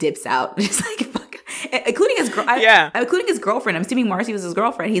like dips out. Just like, fuck. Including his including his girlfriend. I'm assuming Marcy was his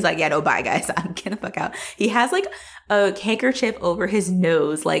girlfriend. He's like, yeah, no, bye guys. I'm getting the fuck out. He has like a handkerchief over his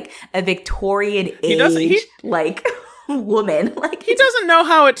nose, like a Victorian age, like woman. Like, he doesn't know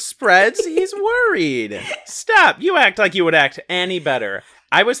how it spreads. He's worried. Stop. You act like you would act any better.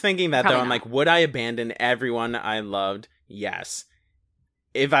 I was thinking that, probably though. I'm like, would I abandon everyone I loved? Yes.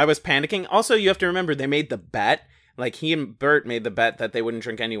 If I was panicking. Also, you have to remember, they made the bet. Like, he and Bert made the bet that they wouldn't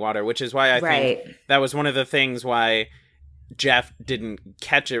drink any water, which is why I think that was one of the things why Jeff didn't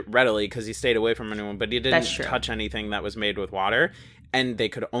catch it readily, because he stayed away from anyone, but he didn't touch anything that was made with water. And they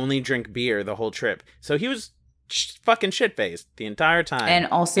could only drink beer the whole trip. So he was fucking shit-faced the entire time. And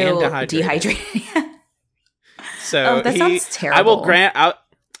also dehydrated. So that sounds terrible.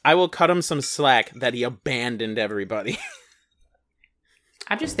 I will cut him some slack that he abandoned everybody.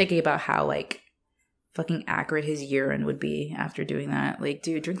 I'm just thinking about how, like, fucking acrid his urine would be after doing that. Like,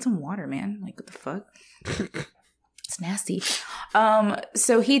 dude, drink some water, man. Like, what the fuck? It's nasty.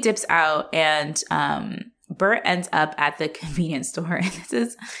 So he dips out, and Bert ends up at the convenience store. And this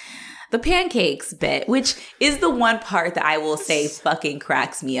is the pancakes bit, which is the one part that I will say fucking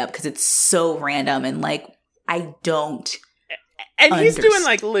cracks me up because it's so random and, like, I don't And he's doing,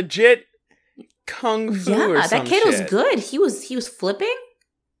 like, legit kung fu or some that kid was shit. good. He was flipping.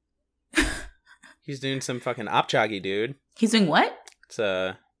 He's doing some fucking opchagi, dude. He's doing what? It's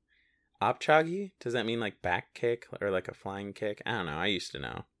a opchagi? Does that mean like back kick or like a flying kick? I don't know. I used to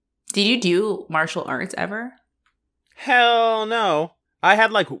know. Did you do martial arts ever? Hell no. I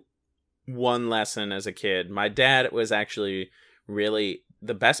had like one lesson as a kid. My dad was actually really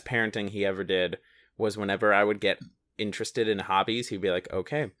the best parenting he ever did was whenever I would get interested in hobbies, he'd be like,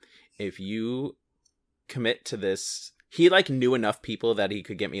 okay, if you commit to this, he like knew enough people that he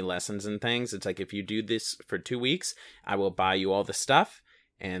could get me lessons and things. It's like, if you do this for 2 weeks, I will buy you all the stuff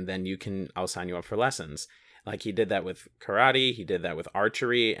and then I'll sign you up for lessons. Like he did that with karate. He did that with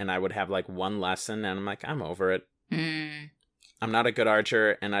archery. And I would have like one lesson and I'm like, I'm over it. I'm not a good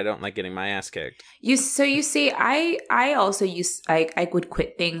archer and I don't like getting my ass kicked. You see, I also I would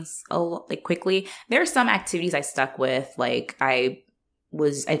quit things a lot, like quickly. There are some activities I stuck with. Like I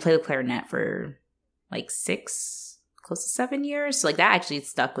played the clarinet for like 6, close to 7 years. So like that actually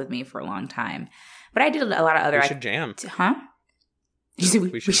stuck with me for a long time. But I did a lot of other. We should jam. Huh?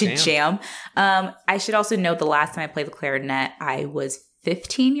 We should jam. I should also note the last time I played the clarinet, I was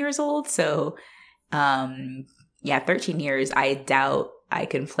 15 years old. So, 13 years. I doubt I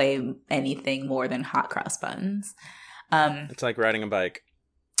can play anything more than hot cross buttons. It's like riding a bike.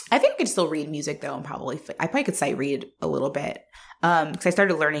 I think I could still read music though, and I probably could sight read a little bit. Because I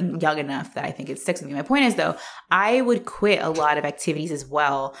started learning young enough that I think it sticks with me. My point is though, I would quit a lot of activities as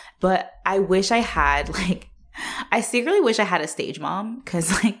well, but I wish I had I secretly wish I had a stage mom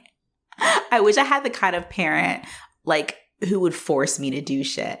because like I wish I had the kind of parent like who would force me to do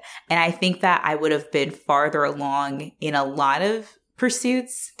shit. And I think that I would have been farther along in a lot of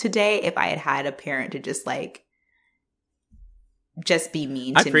pursuits today if I had had a parent to just be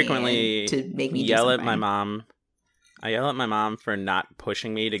mean to me. I frequently to make me yell at my mom. I yell at my mom for not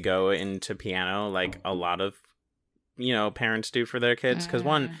pushing me to go into piano like a lot of, parents do for their kids. Because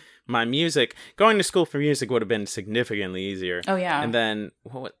one, my music, going to school for music would have been significantly easier. Oh, yeah. And then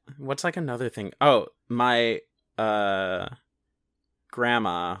what's like another thing? Oh, my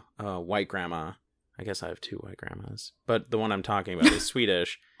grandma, white grandma. I guess I have 2 white grandmas. But the one I'm talking about is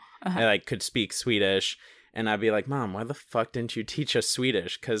Swedish. I could speak Swedish. And I'd be like, Mom, why the fuck didn't you teach us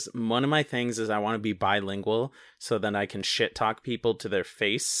Swedish? Because one of my things is I want to be bilingual so then I can shit talk people to their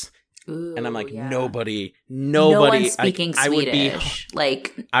face. Ooh, and I'm like, yeah. nobody. No one's speaking Swedish.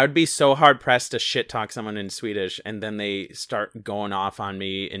 I would be so hard pressed to shit talk someone in Swedish, and then they start going off on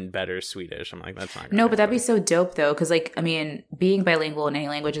me in better Swedish. I'm like, that's not. No, but that'd be so dope though, because being bilingual in any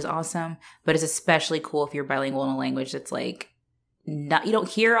language is awesome, but it's especially cool if you're bilingual in a language that's you don't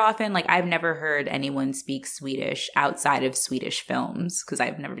hear often. Like I've never heard anyone speak Swedish outside of Swedish films because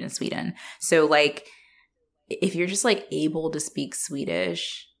I've never been to Sweden. So like, if you're just able to speak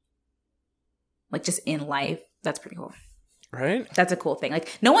Swedish, just in life, that's pretty cool. Right? That's a cool thing.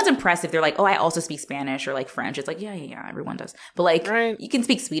 No one's impressed if they're like, oh, I also speak Spanish or French. It's yeah, everyone does. But right. You can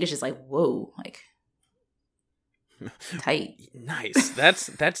speak Swedish. It's whoa, tight. Nice.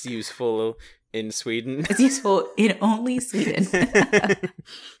 That's useful in Sweden. It's useful in only Sweden.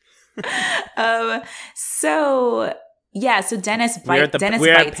 So Dennis bites.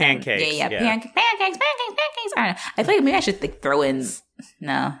 We're at pancakes. Yeah. Pancakes. I don't know. I feel like maybe I should throw in.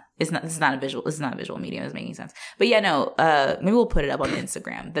 No, it's not. This is not a visual. This is not a visual medium. It's making sense. But maybe we'll put it up on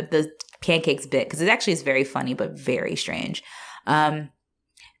Instagram. The pancakes bit because it actually is very funny but very strange. But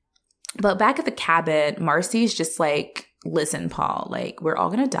back at the cabin, Marcy's just listen, Paul. We're all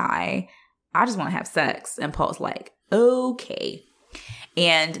gonna die. I just want to have sex. And Paul's like, okay.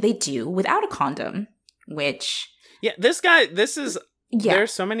 And they do without a condom, which. Yeah, this is. Yeah.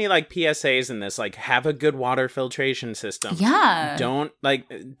 There's so many PSAs in this, have a good water filtration system. Yeah. Don't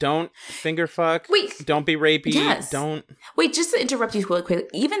finger fuck. Wait. Don't be rapey. Yes. Don't. Wait, just to interrupt you really quick.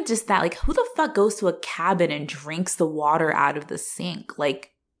 Even just that, who the fuck goes to a cabin and drinks the water out of the sink?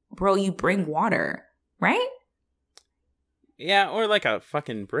 Bro, you bring water, right? Yeah, or a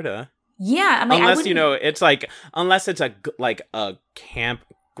fucking Brita. Yeah, unless it's unless it's a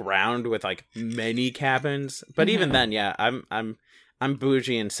campground with many cabins. But even then, yeah, I'm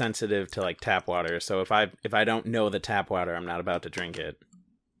bougie and sensitive to tap water. So if I don't know the tap water, I'm not about to drink it.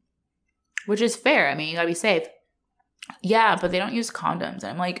 Which is fair. I mean, you gotta be safe. Yeah, but they don't use condoms. And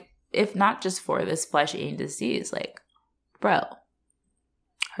I'm like, if not just for this flesh-eating disease, like, bro,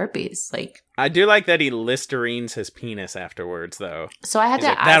 herpes, like. I do like that he Listerines his penis afterwards, though. So I had He's to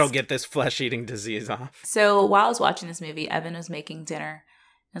like, ask. that'll get this flesh-eating disease off. So while I was watching this movie, Evan was making dinner.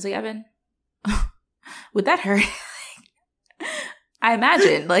 I was like, Evan, would that hurt? I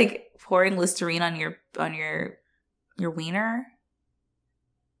imagine, like, pouring Listerine on your wiener.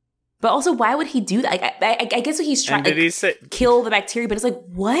 But also, why would he do that? Like, I guess what he's trying to kill the bacteria, but it's like,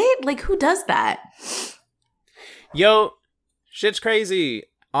 what? Like, who does that? Yo, shit's crazy.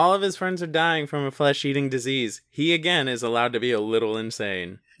 All of his friends are dying from a flesh-eating disease. He, again, is allowed to be a little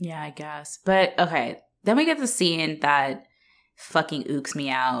insane. Yeah, I guess. But, okay. Then we get the scene that fucking ooks me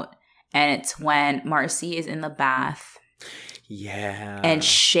out. And it's when Marcy is in the bath. Yeah. And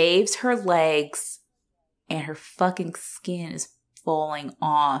shaves her legs. And her fucking skin is falling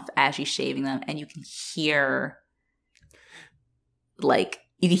off as she's shaving them, and you can hear, like,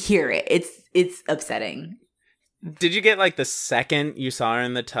 you can hear it. It's upsetting. Did you get, like, the second you saw her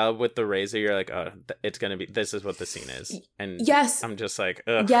in the tub with the razor, you're like, oh, it's gonna be, this is what the scene is? And yes, I'm just like,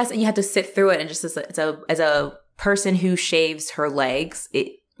 ugh. Yes, and you have to sit through it, and just as a person who shaves her legs,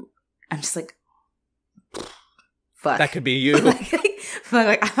 I'm just like, fuck. That could be you.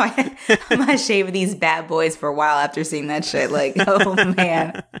 Like, I might shave these bad boys for a while after seeing that shit. Like, oh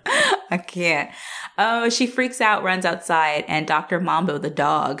man, I can't. Oh, she freaks out, runs outside, and Dr. Mambo, the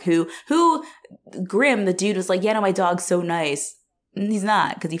dog, who Grim, the dude, was like, yeah, no, my dog's so nice. And he's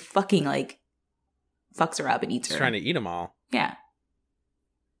not, because he fucking, like, fucks her up and eats her. He's trying to eat them all. Yeah.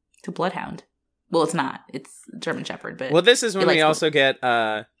 It's a bloodhound. Well, it's not. It's a German Shepherd, but... Well, this is when we also get,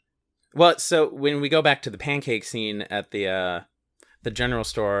 well, so when we go back to the pancake scene at the general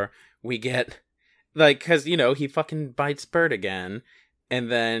store, we get, like, because, you know, he fucking bites Bert again,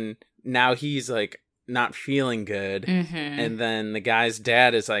 and then now he's, like, not feeling good, and then the guy's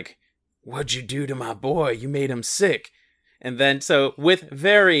dad is like, what'd you do to my boy? You made him sick. And then, so, with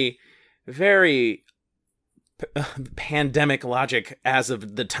very, very pandemic logic as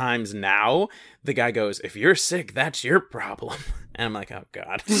of the times now, the guy goes, if you're sick, that's your problem. And I'm like, oh,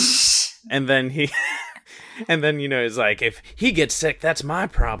 God. And then and then, you know, it's like, if he gets sick, that's my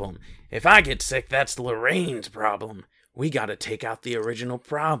problem. If I get sick, that's Lorraine's problem. We got to take out the original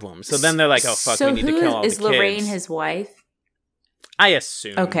problem. So then they're like, oh, fuck, we need to kill all the kids. Is Lorraine his wife? I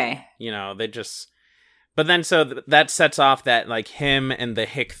assume. Okay. You know, they just... But then, so that sets off that, like, him and the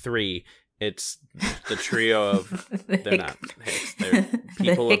Hick 3. It's the trio of... they're not Hicks. They're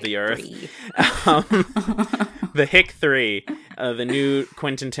people of the earth. The Hick 3, the new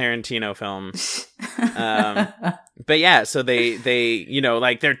Quentin Tarantino film. But yeah, so they you know,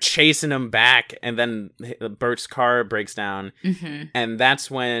 like, they're chasing him back, and then Bert's car breaks down, and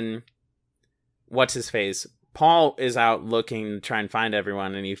that's when, what's his face? Paul is out looking to try and find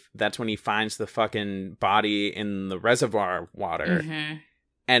everyone, and that's when he finds the fucking body in the reservoir water.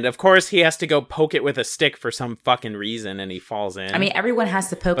 And of course, he has to go poke it with a stick for some fucking reason, and he falls in. I mean, everyone has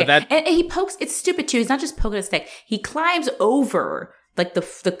to poke it. And he pokes, it's stupid too. He's not just poking a stick. He climbs over, like,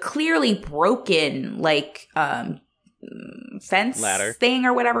 the clearly broken, like, fence ladder thing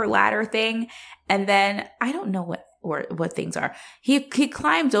or whatever, ladder thing. And then, I don't know what things are. He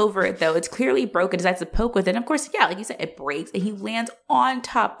climbs over it, though. It's clearly broken, decides to poke with it. And of course, yeah, like you said, it breaks, and he lands on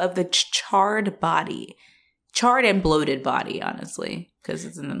top of the charred and bloated body, honestly, because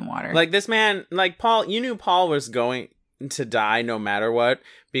it's in the water. Like, this man, like, Paul, you knew Paul was going to die no matter what,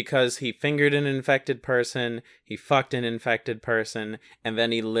 because he fingered an infected person, he fucked an infected person, and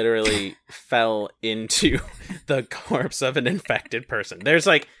then he literally fell into the corpse of an infected person. There's,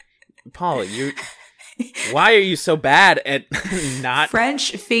 like, Paul, why are you so bad at not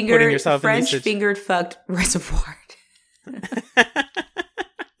French putting yourself in these fingered fucked reservoir?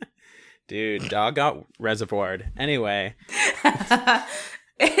 Dude, dog got reservoired. Anyway.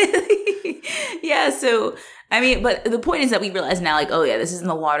 Yeah, so, I mean, but the point is that we realize now, like, oh yeah, this isn't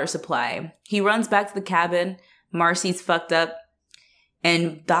the water supply. He runs back to the cabin. Marcy's fucked up.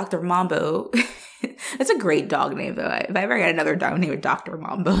 And Dr. Mambo, that's a great dog name, though. If I ever got another dog named Dr.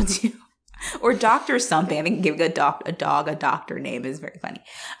 Mambo, too. Or Dr. something. I think giving a dog a doctor name is very funny.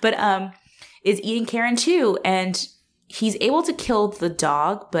 But is eating Karen, too. And he's able to kill the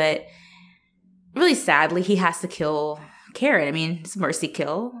dog, but... really sadly, he has to kill Karen. I mean, it's a mercy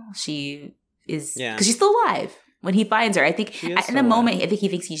kill. She is... because she's still alive when he finds her. I think in a moment, I think he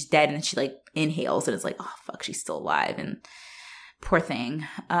thinks he's dead, and then she, like, inhales, and it's like, oh, fuck, she's still alive. And poor thing.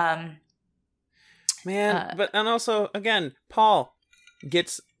 Man, and also, again, Paul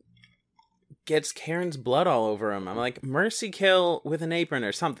gets gets Karen's blood all over him. I'm like, mercy kill with an apron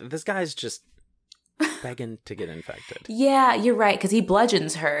or something. This guy's just begging to get infected. Yeah, you're right, because he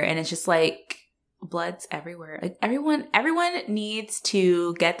bludgeons her, and it's just like blood's everywhere. Like everyone needs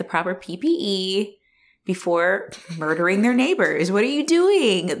to get the proper PPE before murdering their neighbors. What are you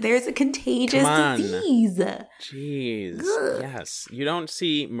doing? There's a contagious disease. Jeez. Ugh. Yes. You don't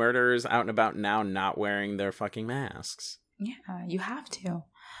see murderers out and about now not wearing their fucking masks. Yeah, you have to.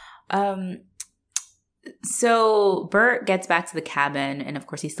 So Bert gets back to the cabin, and of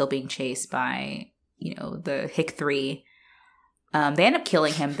course he's still being chased by, the Hick 3. They end up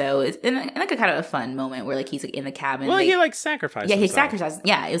killing him, though. It's in like a kind of a fun moment where like he's like in the cabin. Well, he like sacrificed. Yeah, himself. he sacrificed.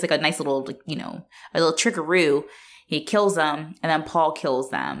 Yeah, it was like a nice little a little trickaroo. He kills them, and then Paul kills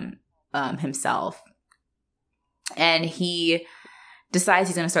them himself, and he decides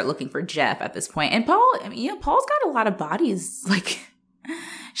he's going to start looking for Jeff at this point. And Paul, Paul's got a lot of bodies. Like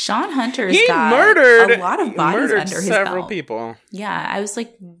Sean Hunter's got a lot of bodies under his belt. Several people. Yeah, I was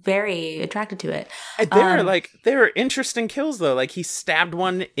like very attracted to it. They were interesting kills though. Like he stabbed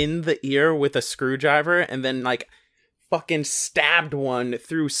one in the ear with a screwdriver, and then like fucking stabbed one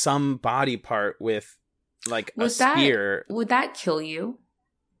through some body part with like a spear. Would that kill you?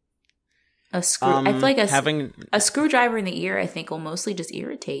 I feel like a screwdriver in the ear, I think, will mostly just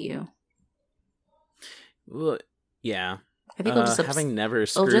irritate you. Well, yeah. I think having never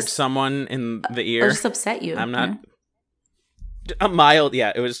screwed someone in the ear, it'll just upset you. I'm not a mild.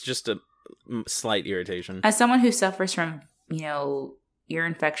 Yeah, it was just a slight irritation. As someone who suffers from ear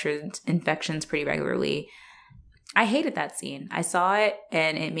infections pretty regularly, I hated that scene. I saw it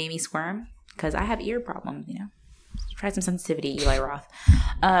and it made me squirm because I have ear problems. Try some sensitivity, Eli Roth.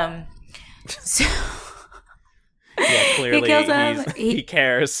 So yeah, clearly he kills him. He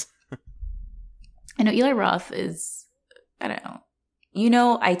cares. I know Eli Roth is. I don't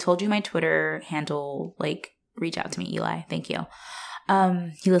know. I told you my Twitter handle. Like, reach out to me, Eli. Thank you.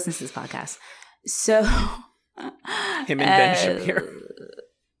 He listens to this podcast. So him and Ben Shapiro.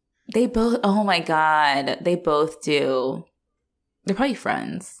 They both. Oh my god, they both do. They're probably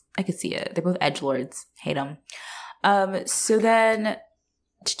friends. I could see it. They're both edgelords. Hate them. So then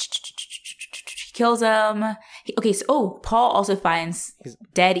he kills him. Paul also finds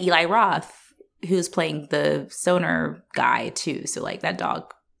dead Eli Roth, who's playing the stoner guy too. So like that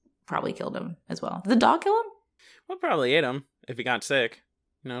dog probably killed him as well. Did the dog kill him? Well, probably ate him if he got sick.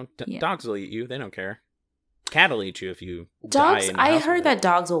 Dogs will eat you. They don't care. Cat will eat you if you die in the I hospital. heard that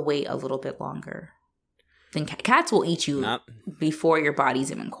dogs will wait a little bit longer. Then cats will eat you before your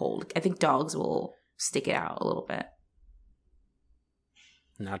body's even cold. I think dogs will stick it out a little bit.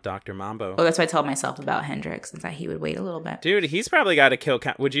 Not Dr. Mambo. Oh, that's what I tell myself about Hendrix, is that he would wait a little bit. Dude, he's probably got to kill...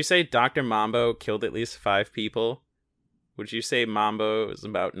 Would you say Dr. Mambo killed at least 5 people? Would you say Mambo is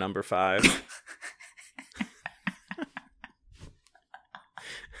about number 5?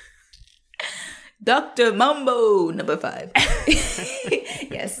 Dr. Mambo, number 5.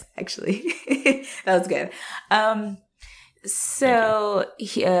 Yes, actually. That was good. So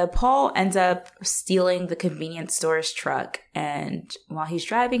Paul ends up stealing the convenience store's truck, and while he's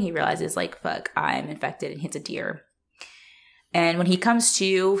driving, he realizes, like, fuck, I'm infected, and hits a deer. And when he comes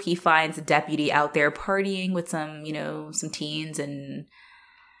to, he finds a deputy out there partying with some teens, and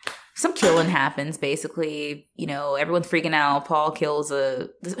some killing happens, basically. Everyone's freaking out. Paul kills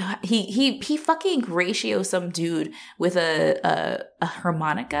he fucking ratios some dude with a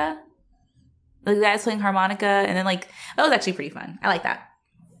harmonica. The guy's playing harmonica, and then that was actually pretty fun. I like that.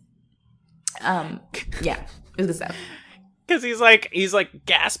 Yeah, it was good stuff. Because he's like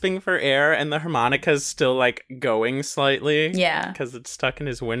gasping for air, and the harmonica's still going slightly. Yeah, because it's stuck in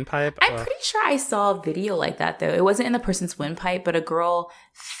his windpipe. I'm pretty sure I saw a video like that though. It wasn't in the person's windpipe, but a girl,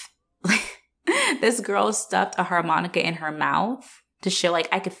 this girl stuffed a harmonica in her mouth to show I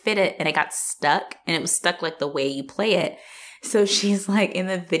could fit it, and it got stuck, and it was stuck the way you play it. So she's in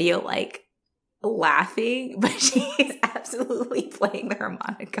the video laughing, but she's absolutely playing the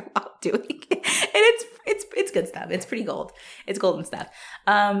harmonica while doing it, and it's good stuff. It's pretty gold. It's golden stuff.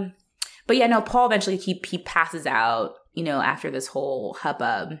 But yeah, no, Paul eventually he passes out, after this whole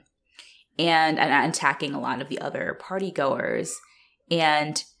hubbub, and attacking a lot of the other party goers,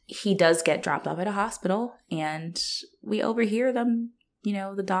 and he does get dropped off at a hospital, and we overhear them,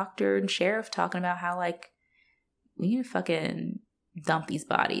 the doctor and sheriff talking about how we need to fucking dump these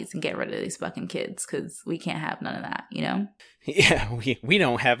bodies and get rid of these fucking kids because we can't have none of that, Yeah, we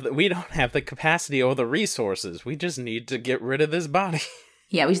don't have the capacity or the resources. We just need to get rid of this body.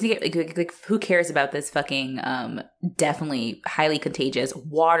 Yeah, we just need to get, who cares about this fucking definitely highly contagious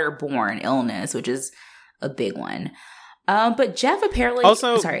waterborne illness, which is a big one. But Jeff apparently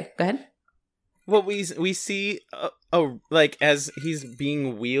also, sorry, go ahead. Well, we see like as he's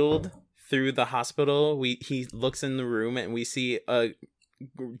being wheeled through the hospital, he looks in the room and we see a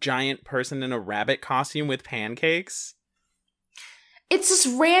giant person in a rabbit costume with pancakes. It's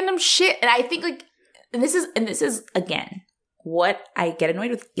just random shit, and I think like, and this is again what I get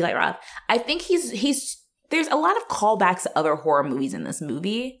annoyed with Eli Roth. I think he's there's a lot of callbacks to other horror movies in this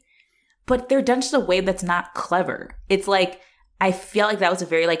movie, but they're done just a way that's not clever. It's like, I feel like that was a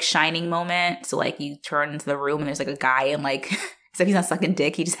very like Shining moment. So like you turn into the room and there's like a guy and like, except he's not sucking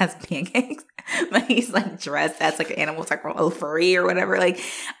dick, he just has pancakes. But he's like dressed as like an animal, like a furry or whatever. Like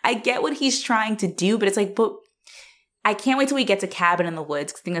I get what he's trying to do, but it's like, but I can't wait till we get to Cabin in the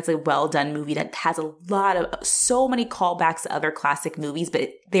Woods, because I think that's a well done movie that has a lot of so many callbacks to other classic movies,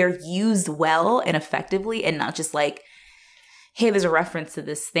 but they're used well and effectively, and not just like, hey, there's a reference to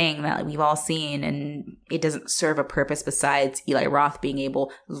this thing that we've all seen and it doesn't serve a purpose besides Eli Roth being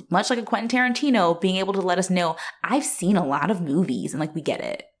able, much like a Quentin Tarantino, being able to let us know, I've seen a lot of movies and like, we get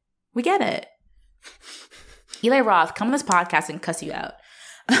it. We get it. Eli Roth, come on this podcast and cuss you out.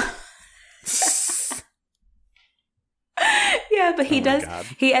 Yeah, but he does. God.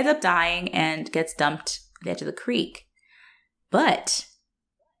 He ends up dying and gets dumped at the edge of the creek. But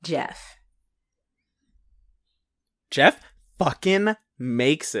Jeff fucking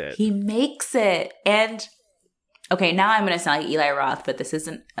makes it. He makes it. And okay, now I'm going to sound like Eli Roth, but this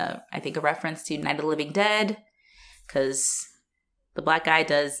isn't, I think, a reference to Night of the Living Dead, because the black guy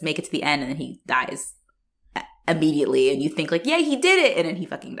does make it to the end and then he dies immediately, and you think like, yeah, he did it, and then he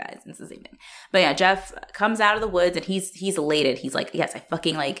fucking dies. It's the same thing. But yeah, Jeff comes out of the woods and he's elated. He's like, yes, I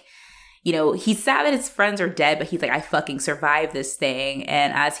fucking like, you know, he's sad that his friends are dead, but he's like, I fucking survived this thing.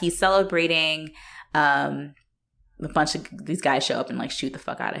 And as he's celebrating, a bunch of these guys show up and like shoot the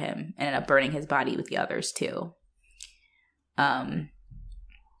fuck out of him and end up burning his body with the others too. And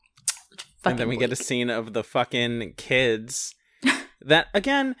then we get a scene of the fucking kids that,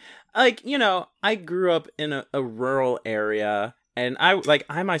 again, like, you know, I grew up in a rural area, and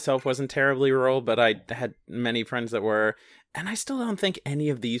I myself wasn't terribly rural, but I had many friends that were, and I still don't think any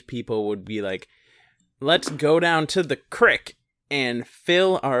of these people would be like, let's go down to the creek and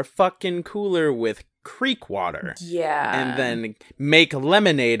fill our fucking cooler with creek water. Yeah. And then make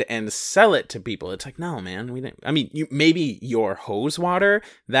lemonade and sell it to people. It's like, no, man, we didn't. I mean, maybe your hose water,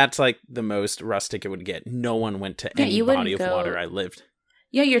 that's like the most rustic it would get. No one went to any body of water I lived.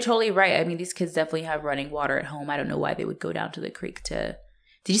 Yeah, you're totally right. I mean, these kids definitely have running water at home. I don't know why they would go down to the creek to...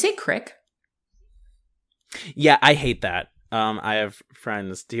 Did you say crick? Yeah, I hate that. I have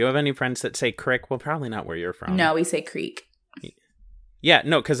friends. Do you have any friends that say crick? Well, probably not where you're from. No, we say creek. Yeah,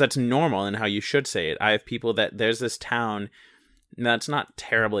 no, because that's normal and how you should say it. I have people that... There's this town that's not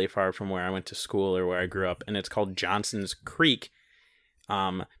terribly far from where I went to school or where I grew up, and it's called Johnson's Creek.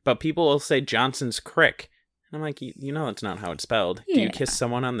 But people will say Johnson's Crick. I'm like, you know, that's not how it's spelled. Yeah. Do you kiss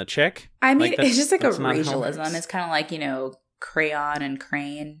someone on the chick? I mean, like, it's just like a regionalism. It's kind of like, you know, crayon and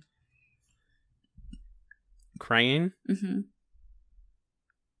crane. Crane? Mm-hmm.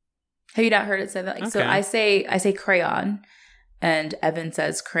 Have you not heard it say that? Like, okay. So I say crayon, and Evan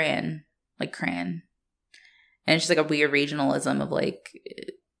says crayon, like crayon. And it's just like a weird regionalism of like,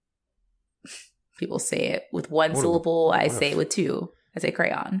 people say it with one syllable. I say it with two. I say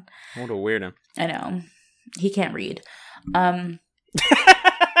crayon. What a weirdo. I know. He can't read.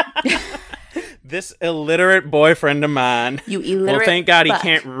 This illiterate boyfriend of mine. You illiterate. Well, thank God he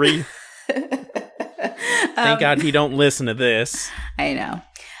can't read. Thank God he don't listen to this. I know.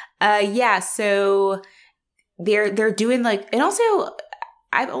 Yeah. So they're doing like, and also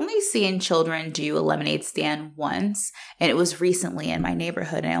I've only seen children do a lemonade stand once, and it was recently in my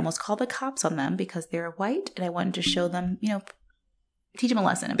neighborhood, and I almost called the cops on them because they're white, and I wanted to show them, you know, teach them a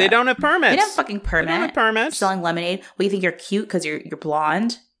lesson. They don't have permits. They don't have fucking permit. They don't have permits. Selling lemonade. Well, you think you're cute because you're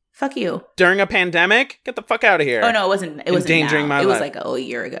blonde? Fuck you. During a pandemic? Get the fuck out of here. Oh no, it wasn't. It wasn't endangering now. my life. It was like a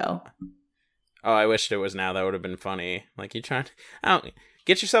year ago. Oh, I wished it was now. That would have been funny. Like, you trying to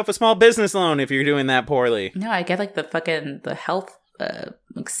get yourself a small business loan if you're doing that poorly. No, I get like the health,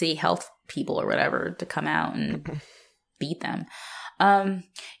 like city health people or whatever to come out and beat them.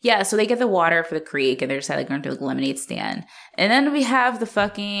 Yeah, so they get the water for the creek, and they're just like going to the lemonade stand, and then we have the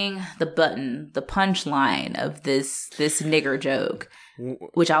punchline of this nigger joke,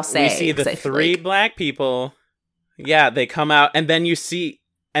 which I'll say. We see the three black people. Yeah, they come out, and then you see,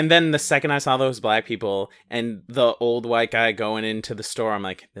 and then the second I saw those black people and the old white guy going into the store, I'm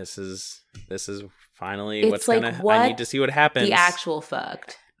like, this is finally what's like, gonna. I need to see what happens. The actual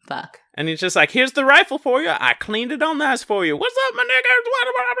fuck. And he's just like, here's the rifle for you. I cleaned it on nice for you. What's up, my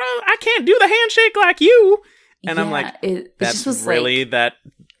nigga? I can't do the handshake like you. And yeah, I'm like, that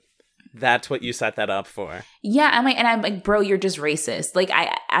That's what you set that up for. Yeah, I'm like, bro, you're just racist. Like,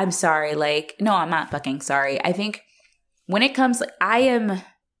 I'm sorry. Like, no, I'm not fucking sorry. I think when it comes, like,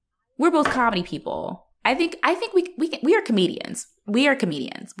 we're both comedy people. I think we are comedians. We are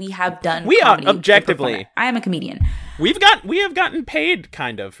comedians. We have done. We are comedy objectively. I am a comedian. We have gotten paid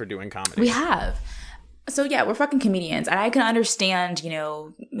kind of for doing comedy. We have. So yeah, we're fucking comedians, and I can understand,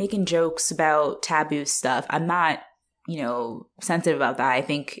 making jokes about taboo stuff. I'm not, sensitive about that. I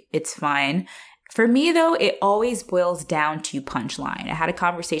think it's fine. For me, though, it always boils down to punchline. I had a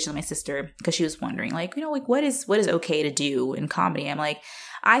conversation with my sister because she was wondering, like, what is okay to do in comedy? I'm like,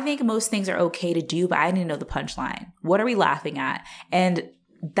 I think most things are okay to do, but I need to know the punchline. What are we laughing at? And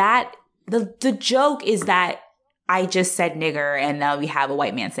that the joke is that I just said nigger, and now we have a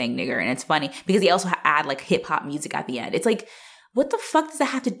white man saying nigger, and it's funny because they also add like hip hop music at the end. It's like, what the fuck does that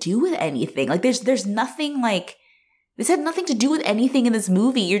have to do with anything? Like, there's nothing like. This had nothing to do with anything in this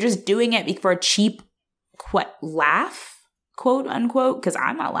movie. You're just doing it for a cheap, laugh, quote unquote, because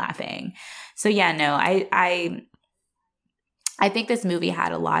I'm not laughing. So yeah, no, I think this movie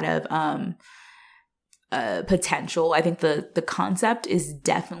had a lot of potential. I think the concept is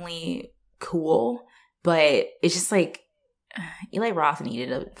definitely cool, but it's just like Eli Roth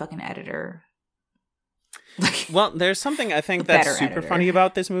needed a fucking editor. Well, there's something I think that's super funny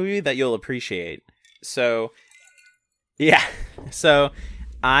about this movie that you'll appreciate. So. Yeah, so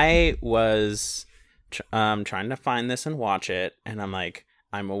I was trying to find this and watch it, and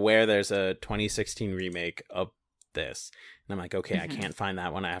I'm aware there's a 2016 remake of this, and I'm like, okay, I can't find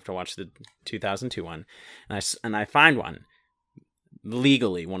that one. I have to watch the 2002 one, and I find one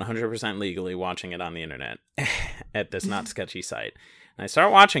legally, 100% legally, watching it on the internet at this not sketchy site, and I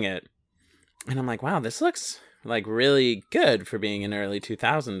start watching it, and I'm like, wow, this looks like really good for being an early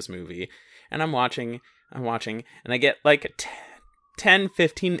 2000s movie, and I'm watching, and I get like 10,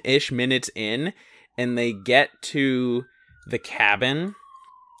 15-ish minutes in, and they get to the cabin,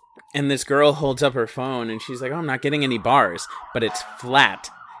 and this girl holds up her phone, and she's like, oh, I'm not getting any bars, but it's flat.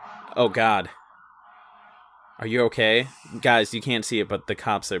 Oh, God. Are you okay? Guys, you can't see it, but the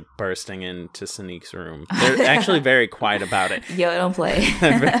cops are bursting into Sanique's room. They're actually very quiet about it. Yo, don't play.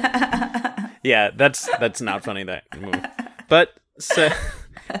 Yeah, that's not funny, that move. But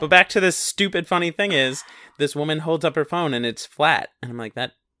back to this stupid funny thing is, this woman holds up her phone and it's flat. And I'm like,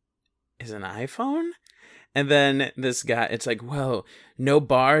 that is an iPhone? And then this guy, it's like, whoa, no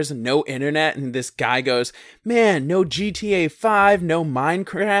bars, no internet. And this guy goes, man, no GTA 5, no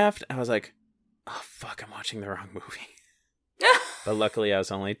Minecraft. I was like, oh, fuck, I'm watching the wrong movie. But luckily I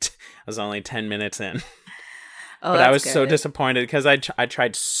was only 10 minutes in. Oh, but I was good. so disappointed because I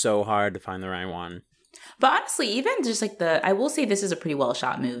tried so hard to find the right one. But honestly, even just like I will say this is a pretty well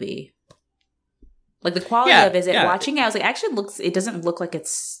shot movie. Like the quality of watching it, I was like, actually it doesn't look like it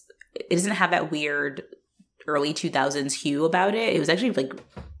doesn't have that weird early 2000s hue about it. It was actually like,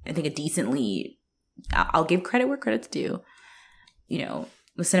 I think a decently, I'll give credit where credit's due. The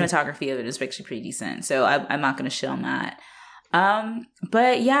cinematography of it is actually pretty decent. So I'm not going to shit on that.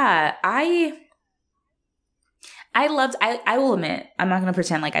 But yeah, I will admit, I'm not going to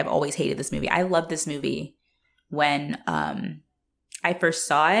pretend like I've always hated this movie. I loved this movie when I first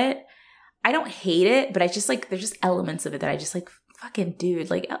saw it. I don't hate it, but I just like, there's just elements of it that I just like, fucking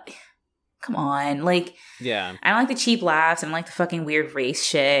dude, like, come on. Like, yeah. I don't like the cheap laughs. I don't like the fucking weird race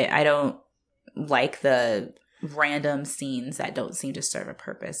shit. I don't like the random scenes that don't seem to serve a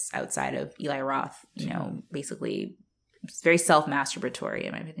purpose outside of Eli Roth. Basically, it's very self-masturbatory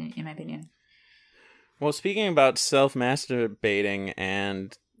in my opinion. Well, speaking about self-masturbating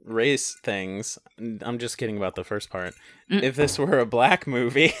and race things, I'm just kidding about the first part. If this were a black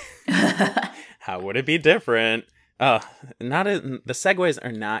movie, how would it be different? The segues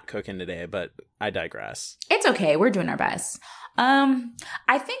are not cooking today, but I digress. It's okay. We're doing our best.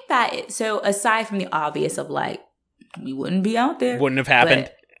 I think that, so aside from the obvious of like, we wouldn't be out there. Wouldn't have happened.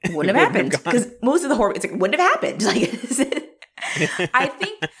 Wouldn't have happened. Because most of the horror, it's like, wouldn't have happened. Like,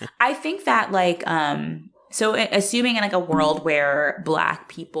 I think that like, so assuming in like a world where black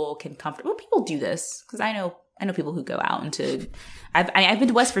people can people do this, because I know people who go out into, I've been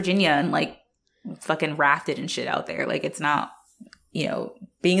to West Virginia and like fucking rafted and shit out there. Like, it's not,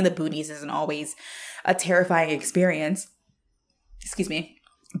 being in the boonies isn't always a terrifying experience. Excuse me.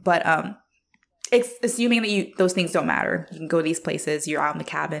 But it's assuming that those things don't matter. You can go to these places, you're out in the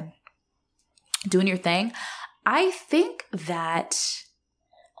cabin doing your thing. I think that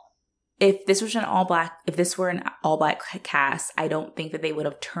if this were an all black cast, I don't think that they would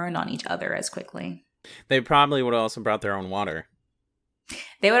have turned on each other as quickly. They probably would have also brought their own water.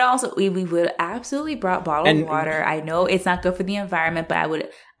 They would also we would absolutely brought bottled water. I know it's not good for the environment, but I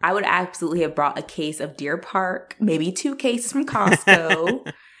would absolutely have brought a case of Deer Park, maybe 2 cases from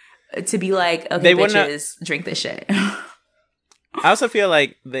Costco, to be like, okay, bitches, drink this shit. I also feel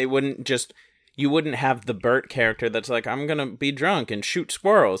like they wouldn't just. You wouldn't have the Bert character that's like, I'm gonna be drunk and shoot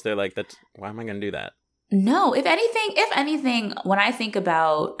squirrels. They're like, that's why am I gonna do that? No, if anything, when I think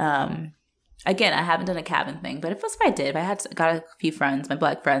about, again, I haven't done a cabin thing, but if I did, if I had got a few friends, my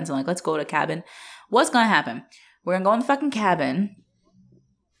black friends, and like, let's go to a cabin, what's gonna happen? We're gonna go in the fucking cabin.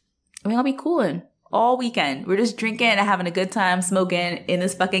 We're gonna be cooling all weekend. We're just drinking and having a good time, smoking in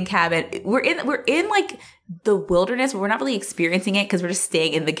this fucking cabin. We're in like the wilderness, but we're not really experiencing it because we're just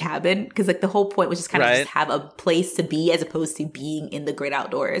staying in the cabin. Because like the whole point was just kind of just have a place to be as opposed to being in the great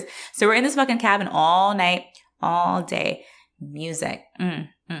outdoors. So we're in this fucking cabin all night, all day. Music.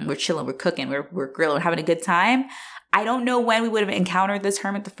 We're chilling. We're cooking. We're grilling. We're having a good time. I don't know when we would have encountered this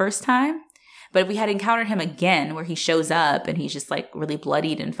hermit the first time, but if we had encountered him again, where he shows up and he's just like really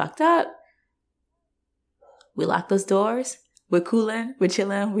bloodied and fucked up, we lock those doors. We're cooling. We're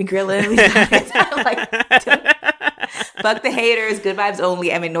chilling. We're grilling. Fuck the haters. Good vibes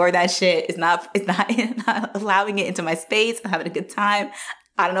only. I'm ignore that shit. It's not allowing it into my space. I'm having a good time.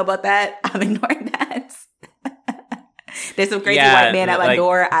 I don't know about that. I'm ignoring that. There's some crazy white man at my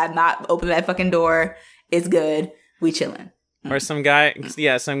door. I'm not opening that fucking door. It's good. We chilling. Or some guy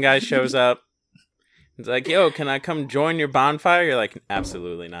shows up. It's like, yo, can I come join your bonfire? You're like,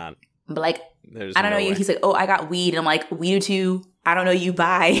 absolutely not. But like, I don't know you. He's like, oh, I got weed. And I'm like, we do too. I don't know you.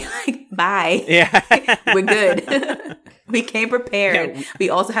 Bye. Like, bye. Yeah. We're good. We came prepared. Yeah. We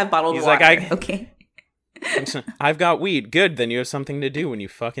also have bottled water. Like, okay. I've got weed. Good. Then you have something to do when you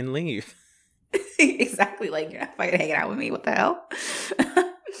fucking leave. Exactly. Like, you're not fucking hanging out with me. What the hell?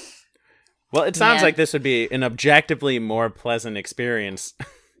 Well, it sounds like this would be an objectively more pleasant experience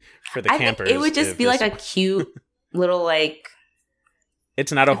for the campers. It would just be like a cute little like.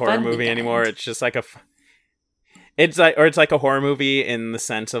 It's not a horror movie anymore. It's just like it's like a horror movie in the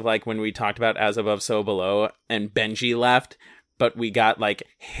sense of like when we talked about As Above, So Below and Benji left, but we got like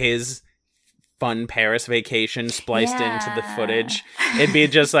his fun Paris vacation spliced into the footage. It'd be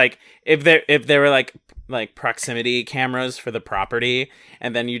just like if there were like proximity cameras for the property,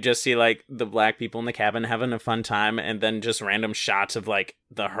 and then you just see like the black people in the cabin having a fun time, and then just random shots of like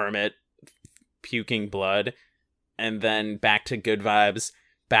the hermit puking blood. And then back to good vibes,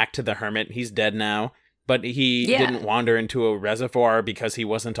 back to the hermit. He's dead now, but he didn't wander into a reservoir because he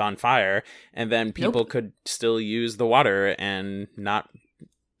wasn't on fire. And then people could still use the water and not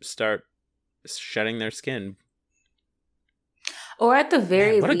start shedding their skin. Or at the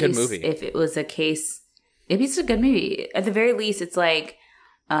very least, what a good movie. If it was a case, if it's a good movie, at the very least, it's like,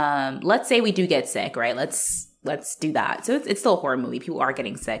 let's say we do get sick, right? Let's do that. So it's still a horror movie. People are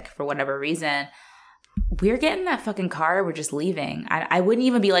getting sick for whatever reason. We're getting that fucking car. We're just leaving. I wouldn't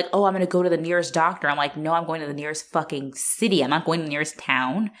even be like, oh, I'm going to go to the nearest doctor. I'm like, no, I'm going to the nearest fucking city. I'm not going to the nearest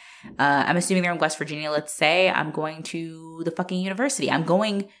town. I'm assuming they're in West Virginia, let's say. I'm going to the fucking university. I'm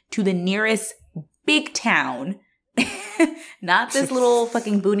going to the nearest big town. Not this little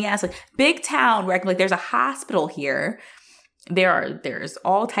fucking boony ass, like big town where I can be like, there's a hospital here. There's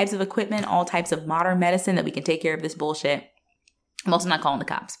all types of equipment, all types of modern medicine that we can take care of this bullshit. I'm also not calling the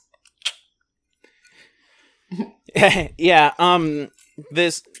cops. Yeah,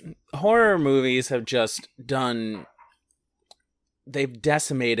 this horror movies have just they've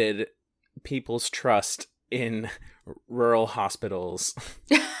decimated people's trust in rural hospitals.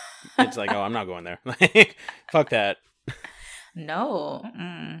 It's like, oh, I'm not going there. Like, fuck that. No,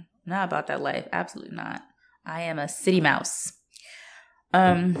 not about that life. Absolutely not. I am a city mouse.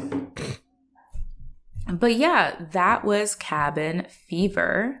 But yeah, that was Cabin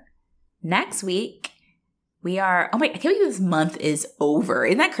Fever. Next week, we are, oh my, I can't believe this month is over.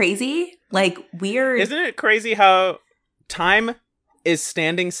 Isn't that crazy? Like, Isn't it crazy how time is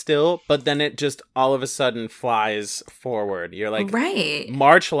standing still, but then it just all of a sudden flies forward? You're like, right.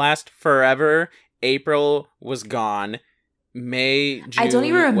 March lasts forever. April was gone. May, June, I don't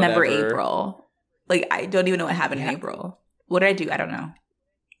even remember whatever. April. Like, I don't even know what happened in April. What did I do? I don't know.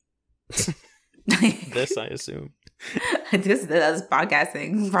 This, I assume. That's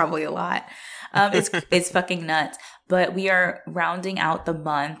podcasting probably a lot. It's fucking nuts. But we are rounding out the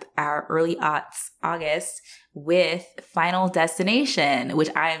month, our early August, with Final Destination, which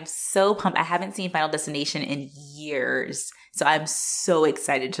I'm so pumped. I haven't seen Final Destination in years, so I'm so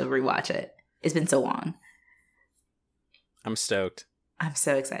excited to rewatch it. It's been so long. I'm stoked. I'm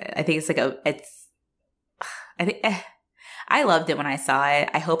so excited. I think it's like I loved it when I saw it.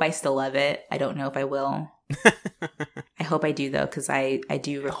 I hope I still love it. I don't know if I will. I hope I do though, because I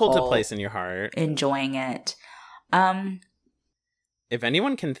do It recall holds a place in your heart. enjoying it. If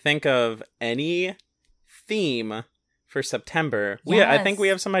anyone can think of any theme for September, I think we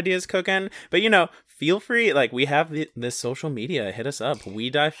Yes. have some ideas cooking. But, you know, feel free. Like, we have this social media. Hit us up. We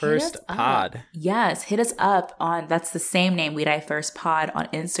Die First Hit us Pod. up. Yes, hit us up on, that's the same name, We Die First Pod, on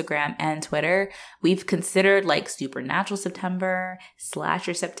Instagram and Twitter. We've considered like Supernatural September,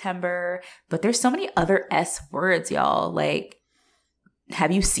 Slasher September, but there's so many other S words, y'all. Like,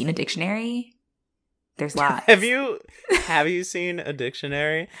 have you seen a dictionary? There's lots. Have you seen a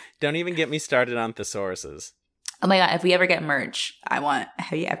dictionary? Don't even get me started on thesauruses. Oh my God, if we ever get merch, I want,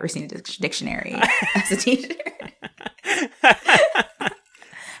 have you ever seen a dictionary as a t-shirt?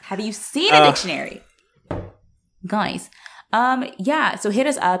 Have you seen a dictionary? Guys. Yeah, so hit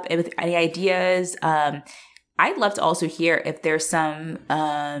us up with any ideas. I'd love to also hear if there's some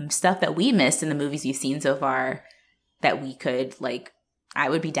stuff that we missed in the movies you've seen so far that we could, like, I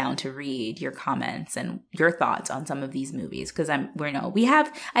would be down to read your comments and your thoughts on some of these movies, because I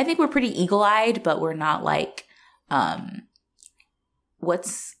think we're pretty eagle-eyed, but we're not like,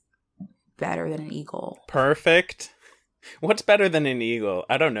 what's better than an eagle? Perfect. What's better than an eagle?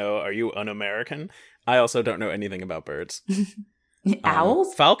 I don't know. Are you un-American? I also don't know anything about birds.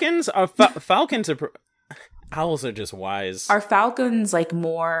 Owls? Falcons are falcons are. Owls are just wise. Are falcons like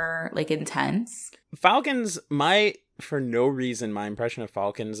more like intense? Falcons, for no reason, my impression of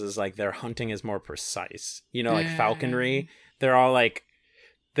falcons is like their hunting is more precise. You know, like falconry, they're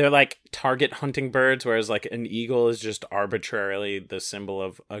like target hunting birds, whereas like an eagle is just arbitrarily the symbol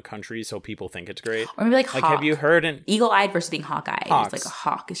of a country, so people think it's great. Or maybe like hawk. Have you heard an Eagle-eyed versus being hawk-eyed. Hawks. It's like a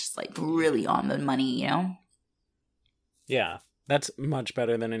hawk is just like really on the money, you know? Yeah, that's much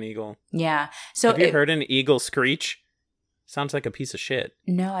better than an eagle. Yeah. So Have you heard an eagle screech? Sounds like a piece of shit.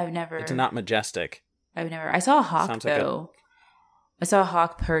 No, I've never. It's not majestic. I saw a hawk Sounds like though. I saw a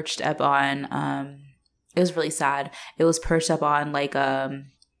hawk perched up on it was really sad. It was perched up on like a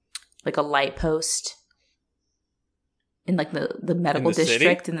light post in like the medical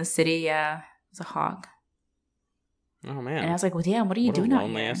district in the city. Yeah. It was a hawk. Oh man. And I was like, well, damn, what are you doing out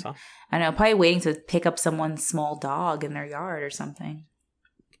here? I know, probably waiting to pick up someone's small dog in their yard or something.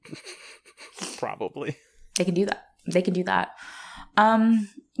 Probably. They can do that.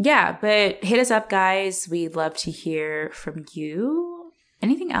 Yeah, but hit us up, guys. We'd love to hear from you.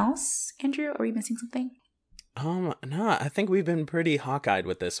 Anything else, Andrew? Are we missing something? No, I think we've been pretty hawk-eyed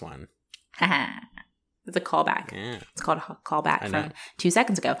with this one. It's a callback. Yeah. It's called a callback from 2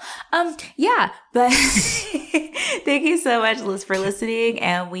 seconds ago. Yeah, but thank you so much, Liz, for listening,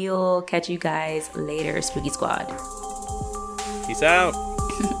 and we'll catch you guys later, Spooky Squad. Peace out.